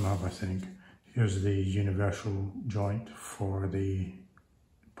let me have a think. Here's the universal joint for the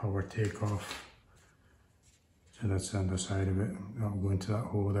power takeoff. So that's the underside of it. That'll go into that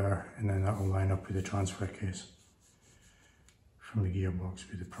hole there, and then that will line up with the transfer case from the gearbox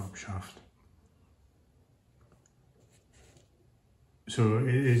with the prop shaft. So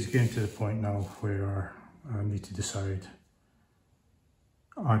it is getting to the point now where I need to decide,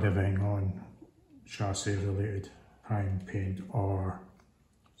 add everything on chassis related, prime, paint, or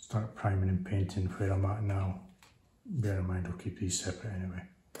start priming and painting where I'm at now. Bear in mind I'll keep these separate anyway.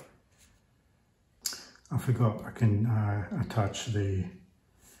 I forgot I can attach the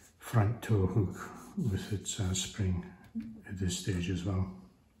front tow hook with its spring at this stage as well.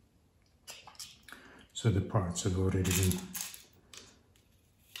 So the parts have already been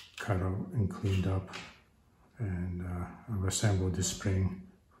cut out and cleaned up, and I've assembled the spring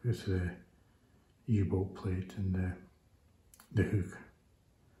with the U-bolt plate and the hook.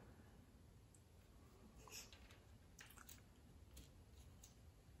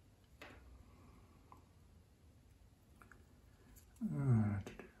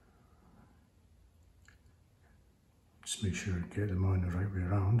 Just make sure I get them on the right way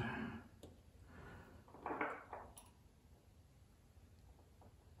around.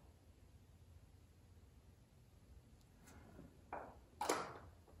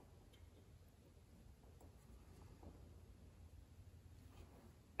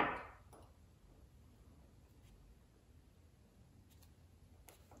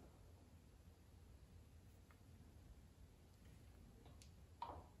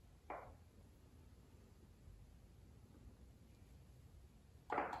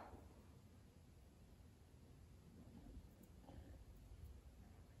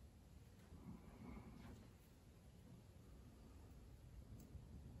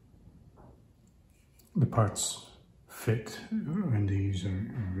 The parts fit and these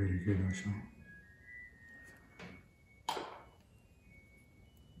are very good actually.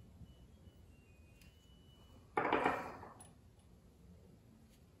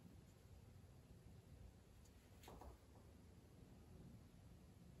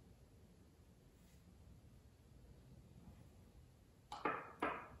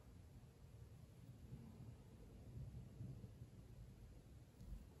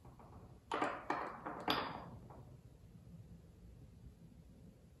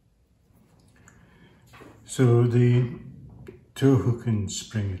 So the tow hook and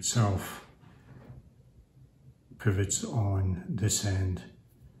spring itself pivots on this end,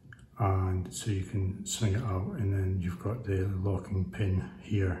 and so you can swing it out, and then you've got the locking pin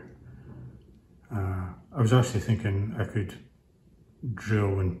here. I was actually thinking I could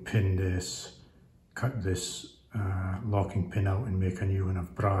drill and pin this, cut this locking pin out and make a new one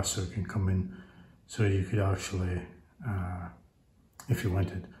of brass so it can come in, so you could actually, if you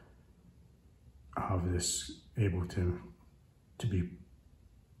wanted, have this able to be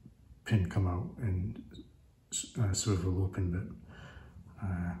pin come out and swivel open, but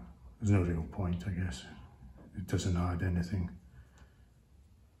there's no real point, I guess. It doesn't add anything.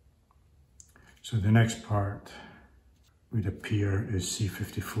 So the next part would appear is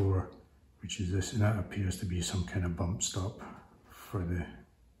C54, which is this, and that appears to be some kind of bump stop for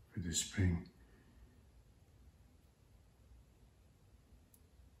the spring.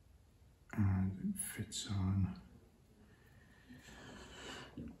 And it fits on.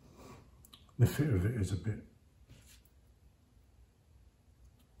 the fit of it is a bit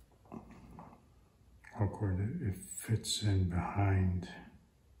awkward. It fits in behind.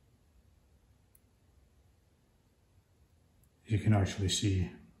 You can actually see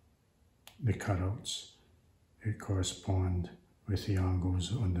the cutouts that correspond with the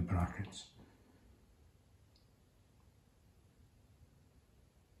angles on the brackets.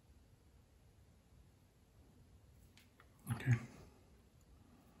 Okay.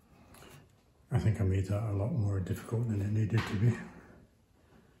 I think I made that a lot more difficult than it needed to be.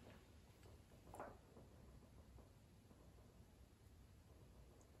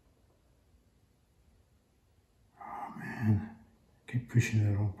 Oh man, keep pushing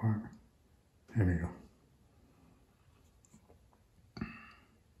the wrong part. There we go.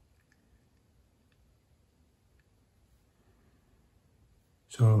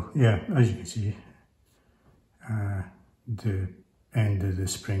 So yeah, as you can see, the end of the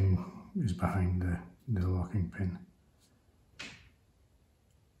spring is behind the locking pin.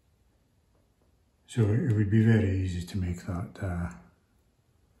 So it would be very easy to make that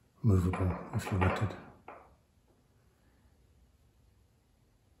movable if you wanted.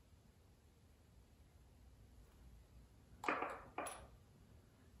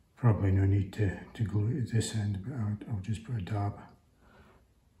 Probably no need to glue it at this end, but I'll just put a dab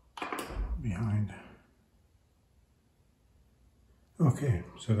behind. Okay,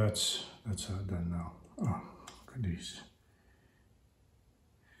 so that's that done now. Oh, look at these.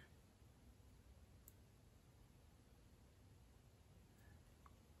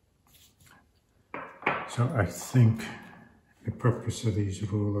 So I think the purpose of these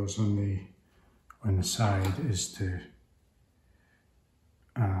rollers on the side is to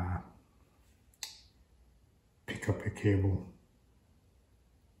pick up a cable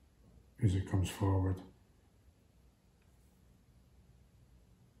as it comes forward.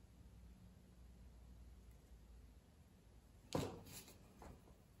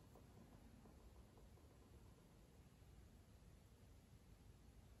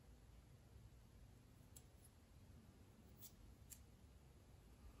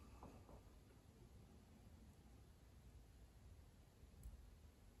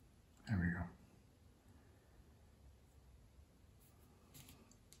 There we go.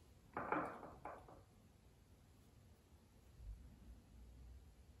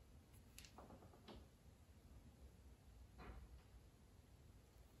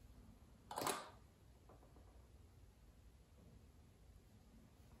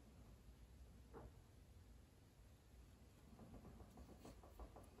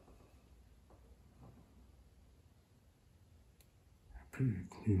 Put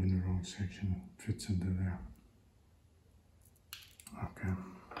a glue in the wrong section, fits into there. Okay.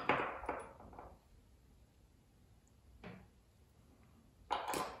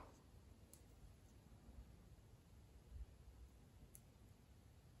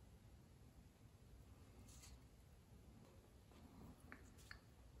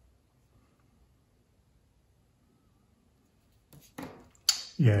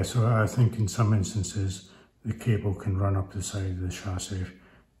 Yeah, so I think in some instances the cable can run up the side of the chassis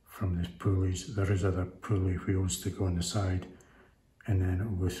from the pulleys. There is other pulley wheels to go on the side, and then it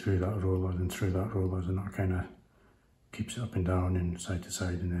will go through that roller and through that roller, and that kind of keeps it up and down and side to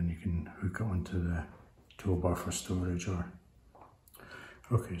side, and then you can hook it onto the toolbar for storage. Or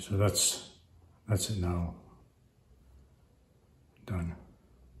okay, so that's it now. Done,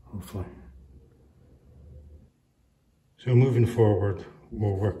 hopefully. So moving forward,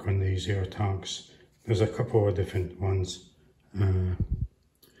 we'll work on these air tanks. There's a couple of different ones.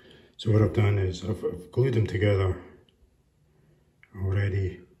 So what I've done is I've glued them together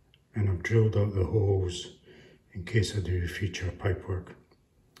already, and I've drilled out the holes in case I do future pipe work.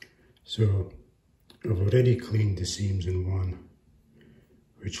 So I've already cleaned the seams in one,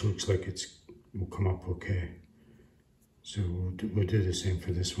 which looks like it will come up okay. So we'll do the same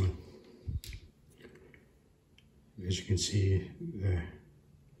for this one. As you can see,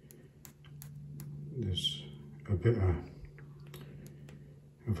 there's a bit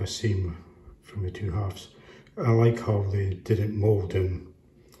of a seam from the two halves. I like how they didn't mould them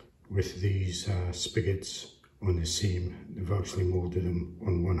with these spigots on the seam. They've actually moulded them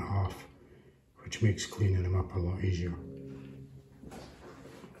on one half, which makes cleaning them up a lot easier.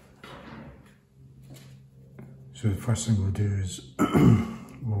 So the first thing we'll do is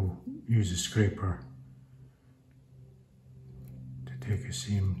we'll use a scraper to take a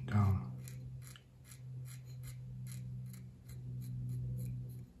seam down.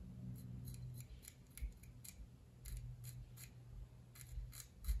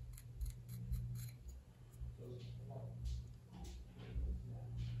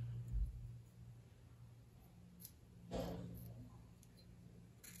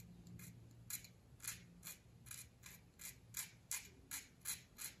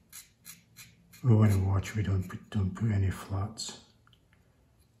 We want to watch we don't put any flats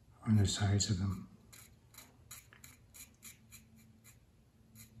on the sides of them.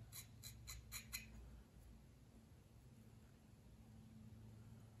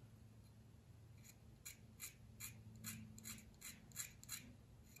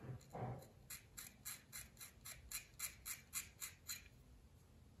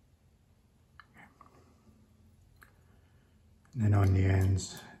 And then on the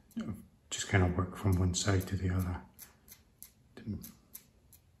ends, just kind of work from one side to the other.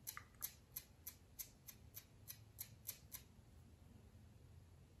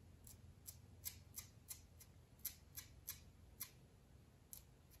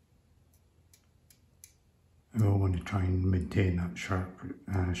 And we'll want to try and maintain that sharp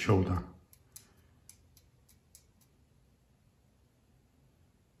shoulder.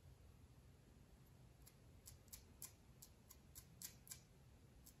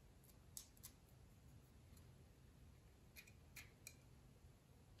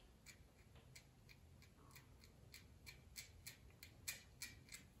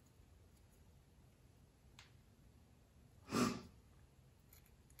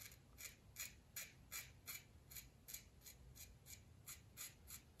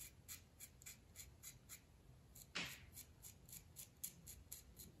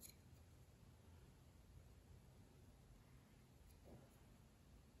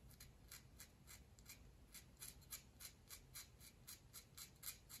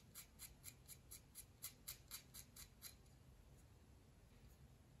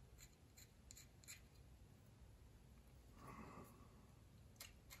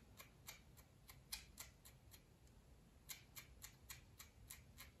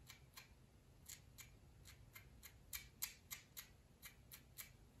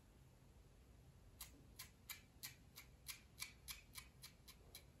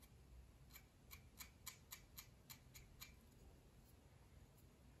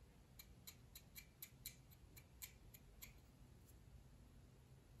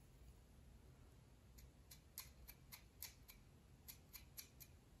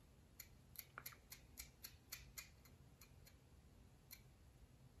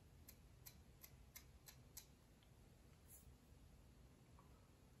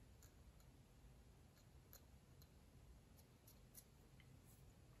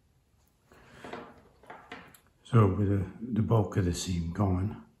 So with the bulk of the seam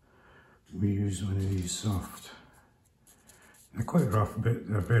gone, we use one of these soft, they're quite rough but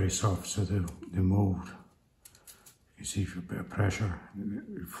they're very soft, so they mould. You see for a bit of pressure,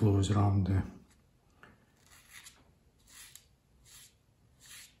 it flows around the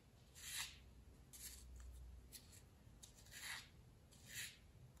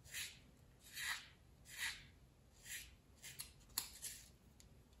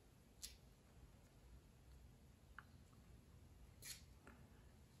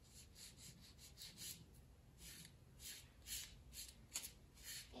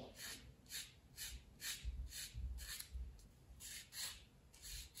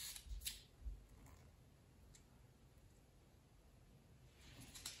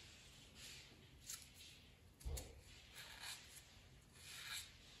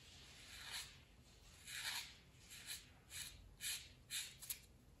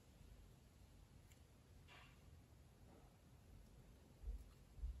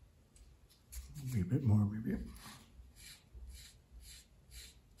a wee bit more maybe.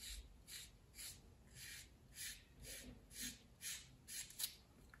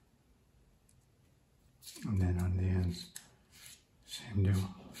 And then on the ends, same deal.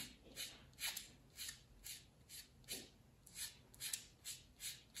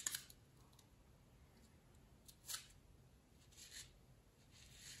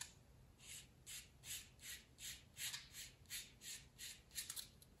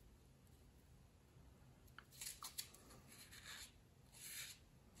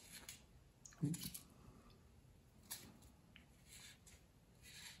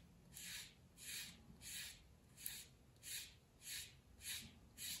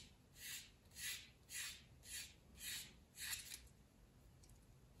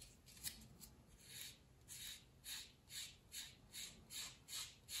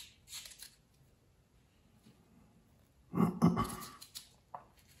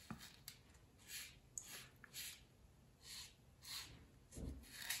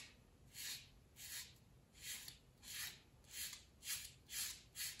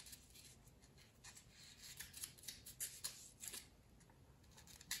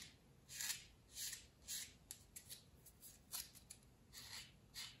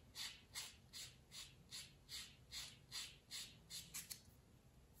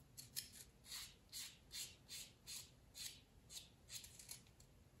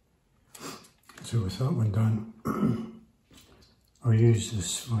 So with that one done, I'll use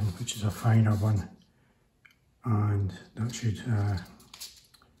this one, which is a finer one, and that should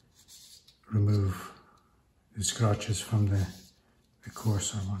remove the scratches from the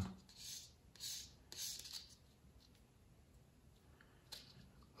coarser one.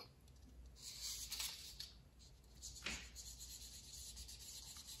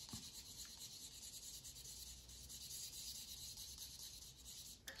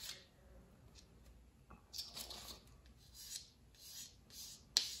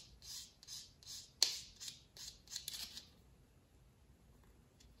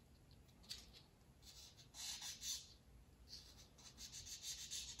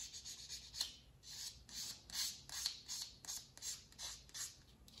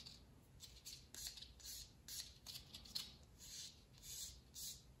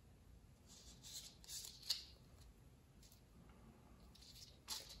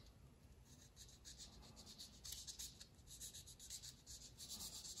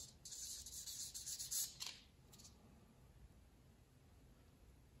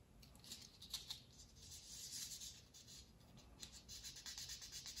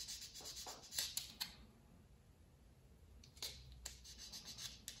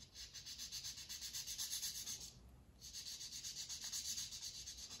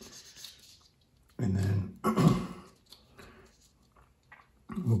 And then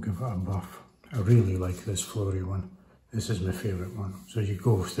we'll give it a buff. I really like this flory one. This is my favourite one. So you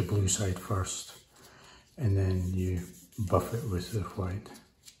go with the blue side first, and then you buff it with the white.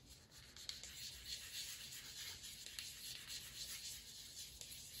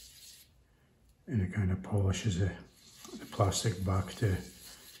 And it kind of polishes the plastic back to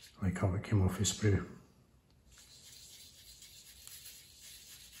like how it came off the sprue.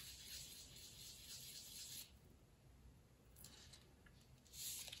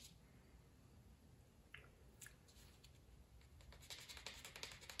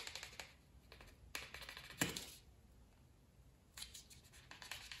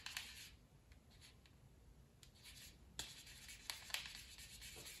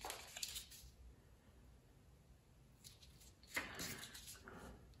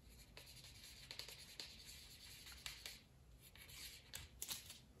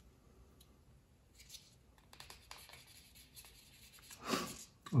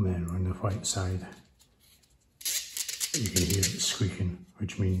 And then on the white side, you can hear it squeaking,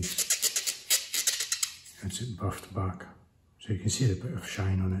 which means it's buffed back. So you can see the bit of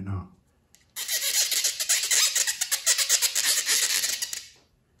shine on it now.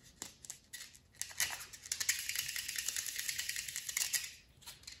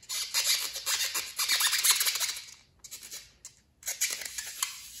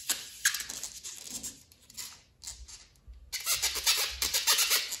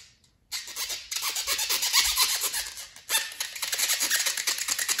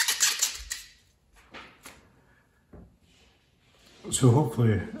 So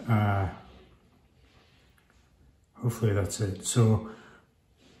hopefully that's it. So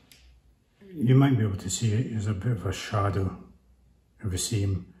you might be able to see it as a bit of a shadow of a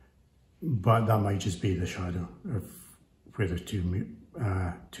seam, but that might just be the shadow of where the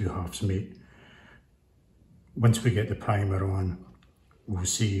two halves meet. Once we get the primer on, we'll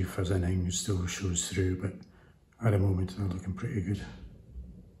see if there's anything that still shows through, but at the moment they're looking pretty good.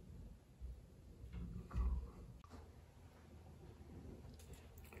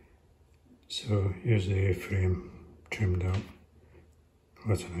 So here's the A-frame trimmed out.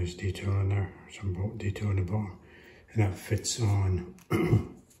 Lots of nice detail in there, some bolt detail on the bottom. And that fits on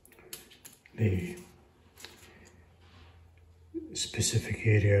the specific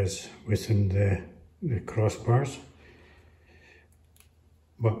areas within the crossbars.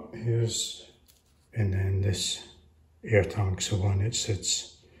 But here's, and then this air tank's the one that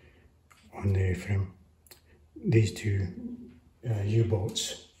sits on the A-frame. These two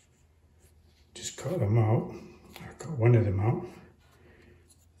U-bolts, just cut them out. I cut one of them out.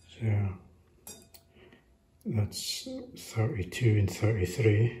 So that's 32 and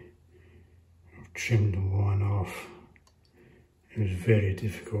 33. I've trimmed one off. It was very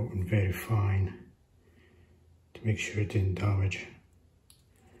difficult and very fine to make sure it didn't damage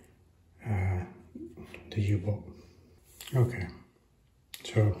the U-bolt. Okay,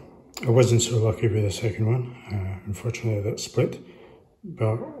 so I wasn't so lucky with the second one. Unfortunately that split,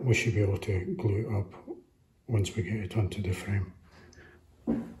 but we should be able to glue it up once we get it onto the frame.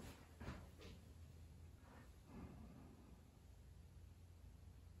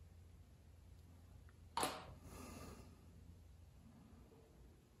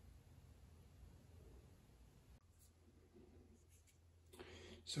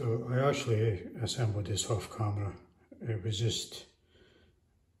 So I actually assembled this off camera. It was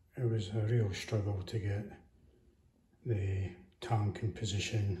a real struggle to get the tank in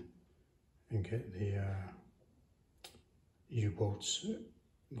position and get the U-bolts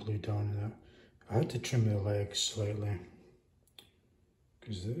glued down in that. I had to trim the legs slightly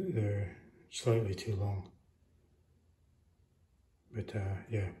because they're slightly too long. But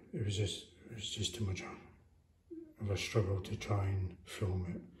yeah, it was just too much of a struggle to try and film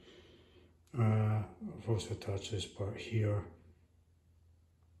it. I've also attached this part here.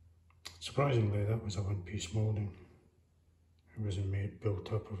 Surprisingly, that was a one-piece moulding. It wasn't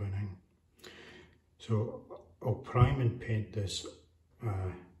built up of anything. So I'll prime and paint this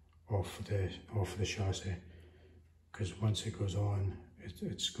off the chassis, because once it goes on,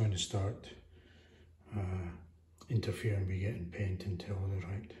 it's going to start interfering with getting paint into all the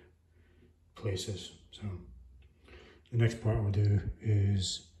right places. So the next part I'll do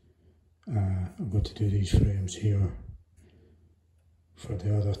is I'm going to do these frames here for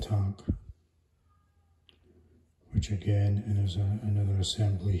the other tank, which again, and there's another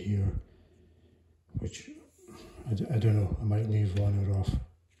assembly here, which I don't know, I might leave one or off.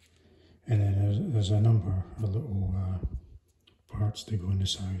 And then there's a number of little parts that go on the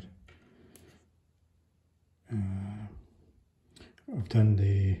side. I've done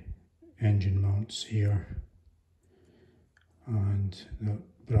the engine mounts here, and the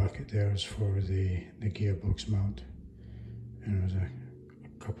bracket there is for the gearbox mount, and there's a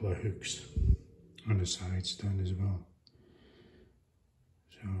couple of hooks on the sides done as well.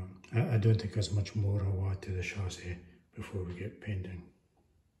 So I don't think there's much more I'll add to the chassis before we get painting.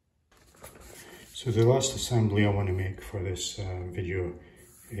 So the last assembly I want to make for this video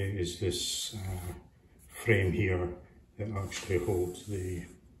is this frame here that actually holds the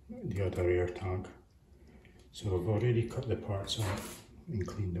other air tank. So I've already cut the parts out and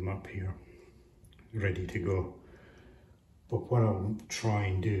cleaned them up here, ready to go. But what I'll try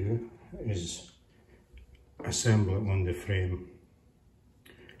and do is assemble it on the frame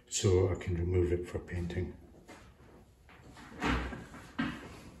so I can remove it for painting.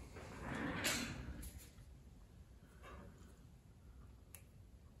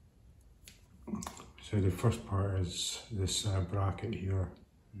 So the first part is this bracket here.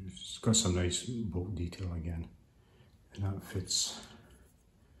 It's got some nice bolt detail again, and that fits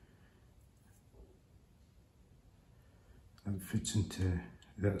into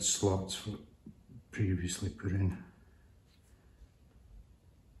that slots previously put in.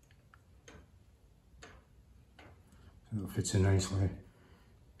 So it fits in nicely,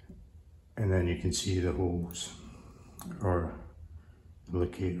 and then you can see the holes or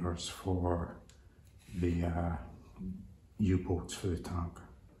locators for the U-bolts for the tank.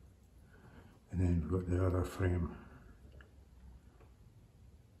 And then we've got the other frame.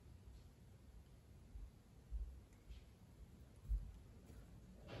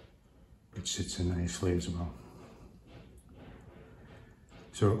 Which sits in nicely as well.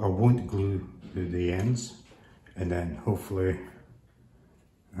 So I won't glue the ends, and then hopefully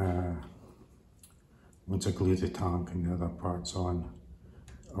once I glue the tank and the other parts on,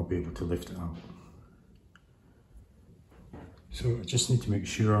 I'll be able to lift it up. So I just need to make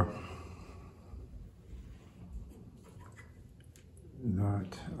sure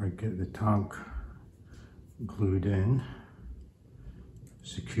that I get the tank glued in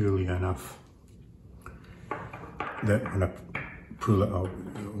securely enough that when I pull it out,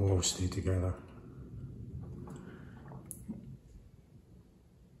 it will all stay together.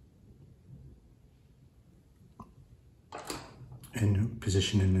 In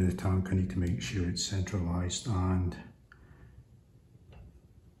positioning the tank, I need to make sure it's centralised and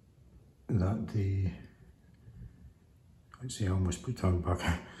that let's see, I almost put tongue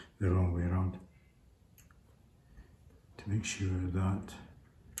back the wrong way around. To make sure that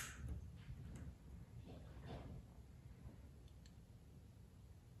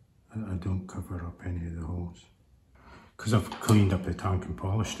I don't cover up any of the holes. Because I've cleaned up the tank and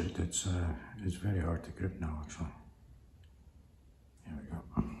polished it, it's very hard to grip now actually. There we go.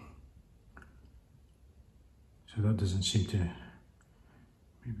 So that doesn't seem to,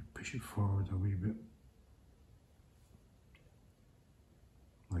 maybe push it forward a wee bit.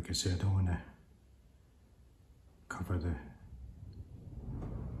 Like I said, I don't want to cover the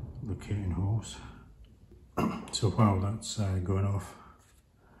locating holes. So while that's going off,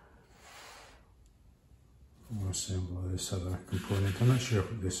 I'll assemble this other component. I'm not sure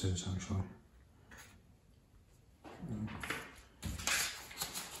what this is actually.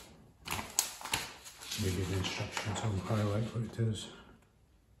 Maybe the instructions will highlight what it is.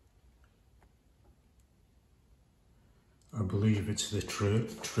 I believe it's the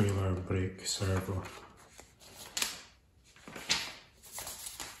trailer brake servo.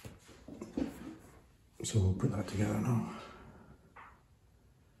 So we'll put that together now.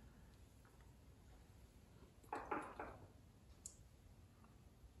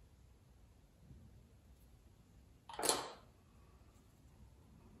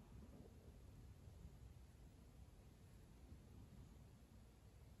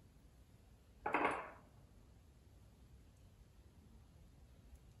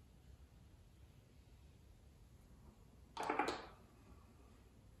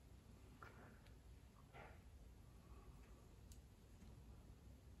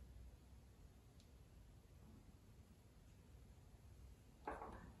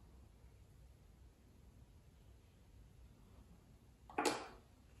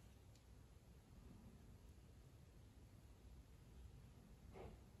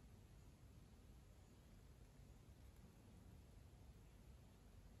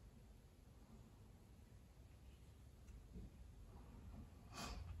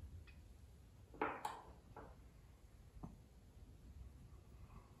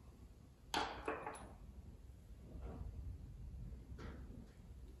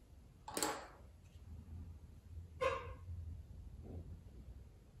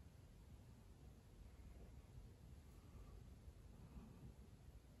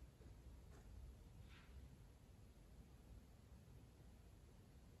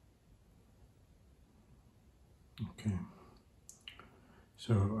 Okay,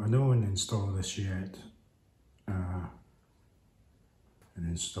 so I don't want to install this yet and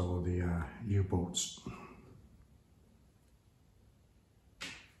install the U-bolts.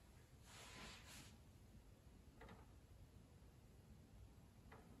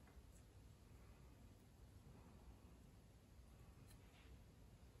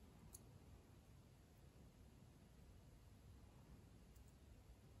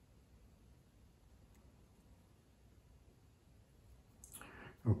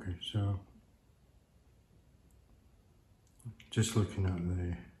 Okay, so just looking at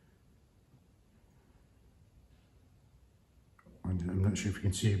I'm not sure if you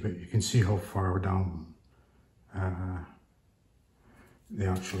can see, but you can see how far down they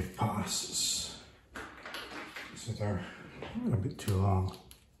actually pass. So they're a bit too long.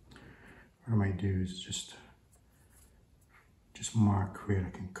 What I might do is just mark where I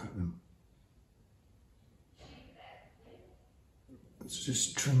can cut them. Let's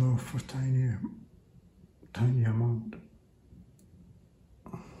just trim off a tiny amount.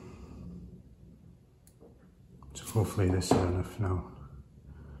 So hopefully this is enough now.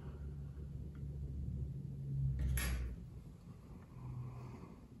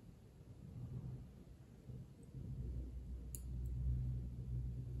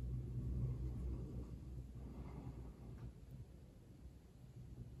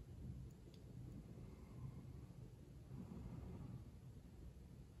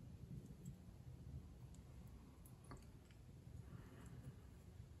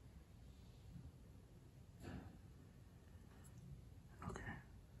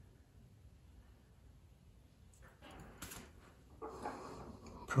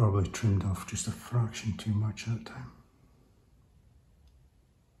 Probably trimmed off just a fraction too much that time.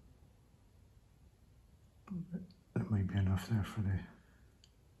 But that might be enough there for the...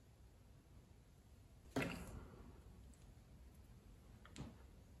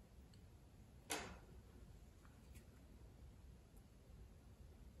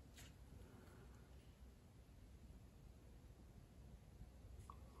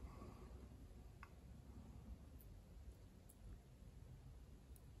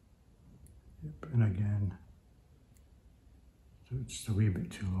 Yep, and again, so it's just a wee bit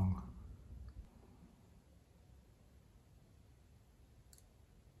too long.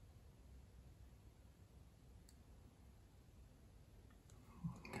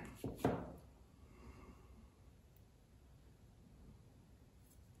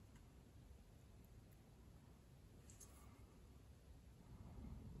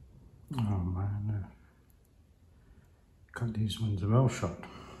 Oh man, cut these ones well short.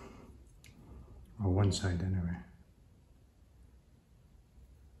 Or one side anyway.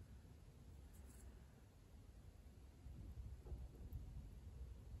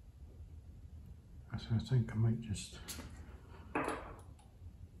 So I think I might just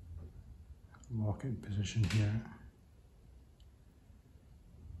lock it in position here.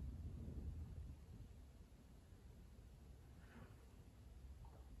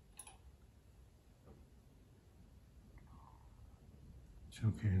 It's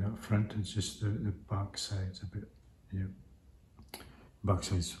okay, that front is just the back side's a bit, yep. Back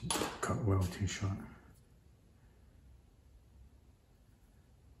side's cut well too short.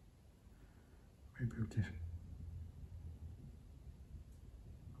 might be able to.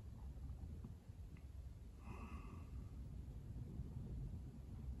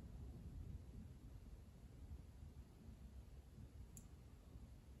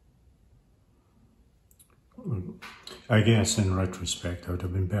 I guess in retrospect I would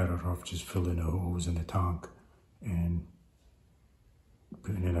have been better off just filling the holes in the tank and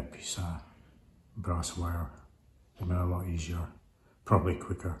putting in a piece of brass wire. It would have been a lot easier, probably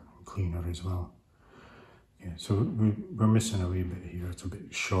quicker, cleaner as well. Yeah, so we're missing a wee bit here. It's a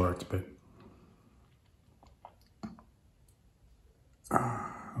bit short, but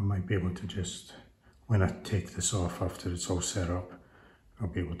I might be able to just, when I take this off after it's all set up, I'll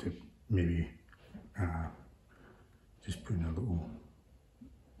be able to maybe just put in a little,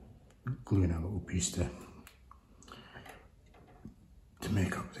 glue in a little piece to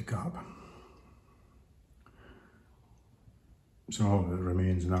make up the gap. So all that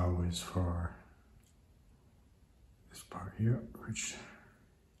remains now is for this part here, which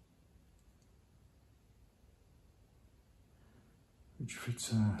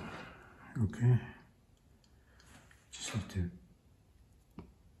fits okay. Just have to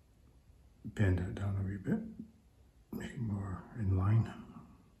bend it down a wee bit, make it more in line.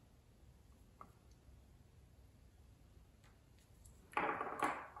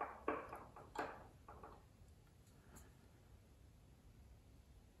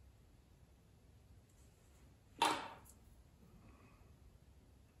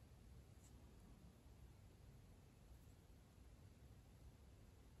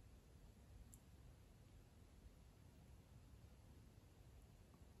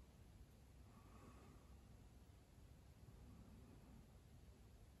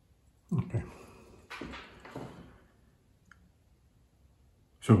 Okay.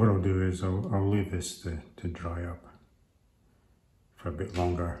 So what I'll do is I'll leave this to dry up for a bit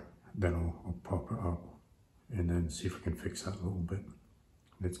longer, then I'll pop it up and then see if I can fix that a little bit.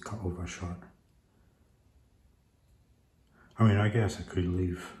 It's cut over short. I mean, I guess I could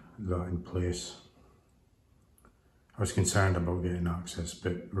leave that in place. I was concerned about getting access,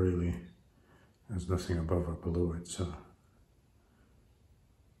 but really there's nothing above or below it, so.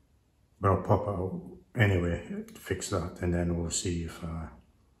 But I'll pop it out anyway, fix that, and then we'll see if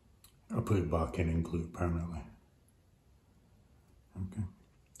I'll put it back in and glue it permanently. Okay.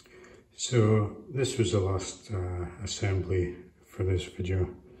 So this was the last assembly for this video.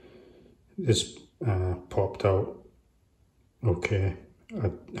 This popped out okay.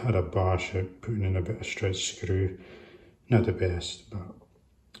 I had a bash at putting in a bit of stretch screw. Not the best, but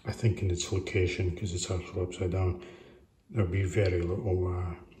I think in its location, because it's actually upside down, there'll be very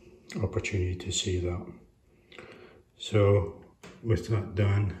little opportunity to see that. So with that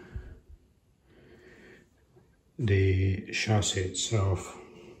done, the chassis itself,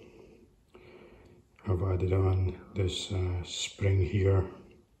 I've added on this spring here,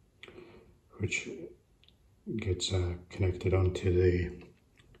 which gets connected onto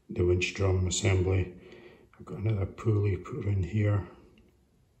the winch drum assembly. I've got another pulley put in here.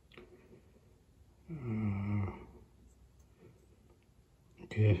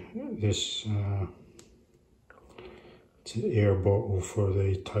 Okay, this it's an air bottle for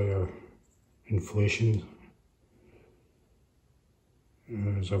the tyre inflation.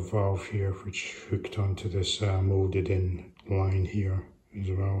 There's a valve here which hooked onto this moulded in line here as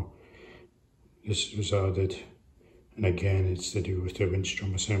well. This was added, and again it's to do with the winch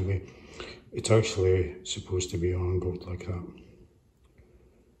drum assembly. It's actually supposed to be angled like that.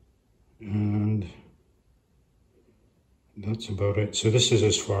 And that's about it. So this is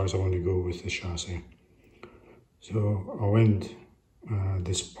as far as I want to go with the chassis. So I'll end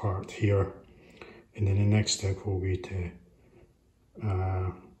this part here, and then the next step will be to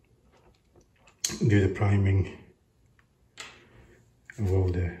do the priming of all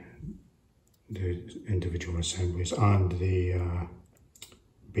the individual assemblies and the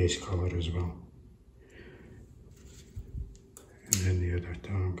base colour as well, and then the other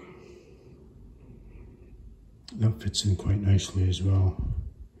tag. That fits in quite nicely as well.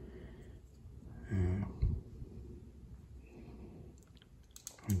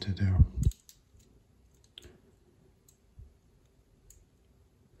 Onto there.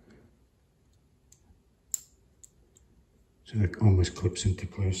 So that almost clips into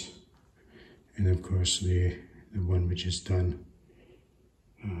place. And of course the one which is done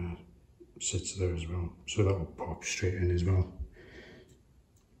sits there as well. So that will pop straight in as well.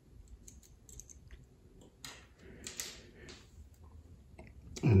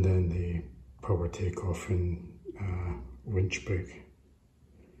 And then the power takeoff and winch brake.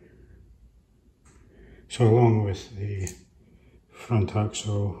 So along with the front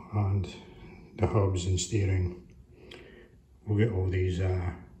axle and the hubs and steering. We'll get all these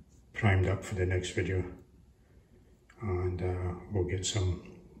primed up for the next video, and we'll get some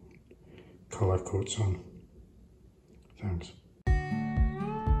colour coats on. Thanks.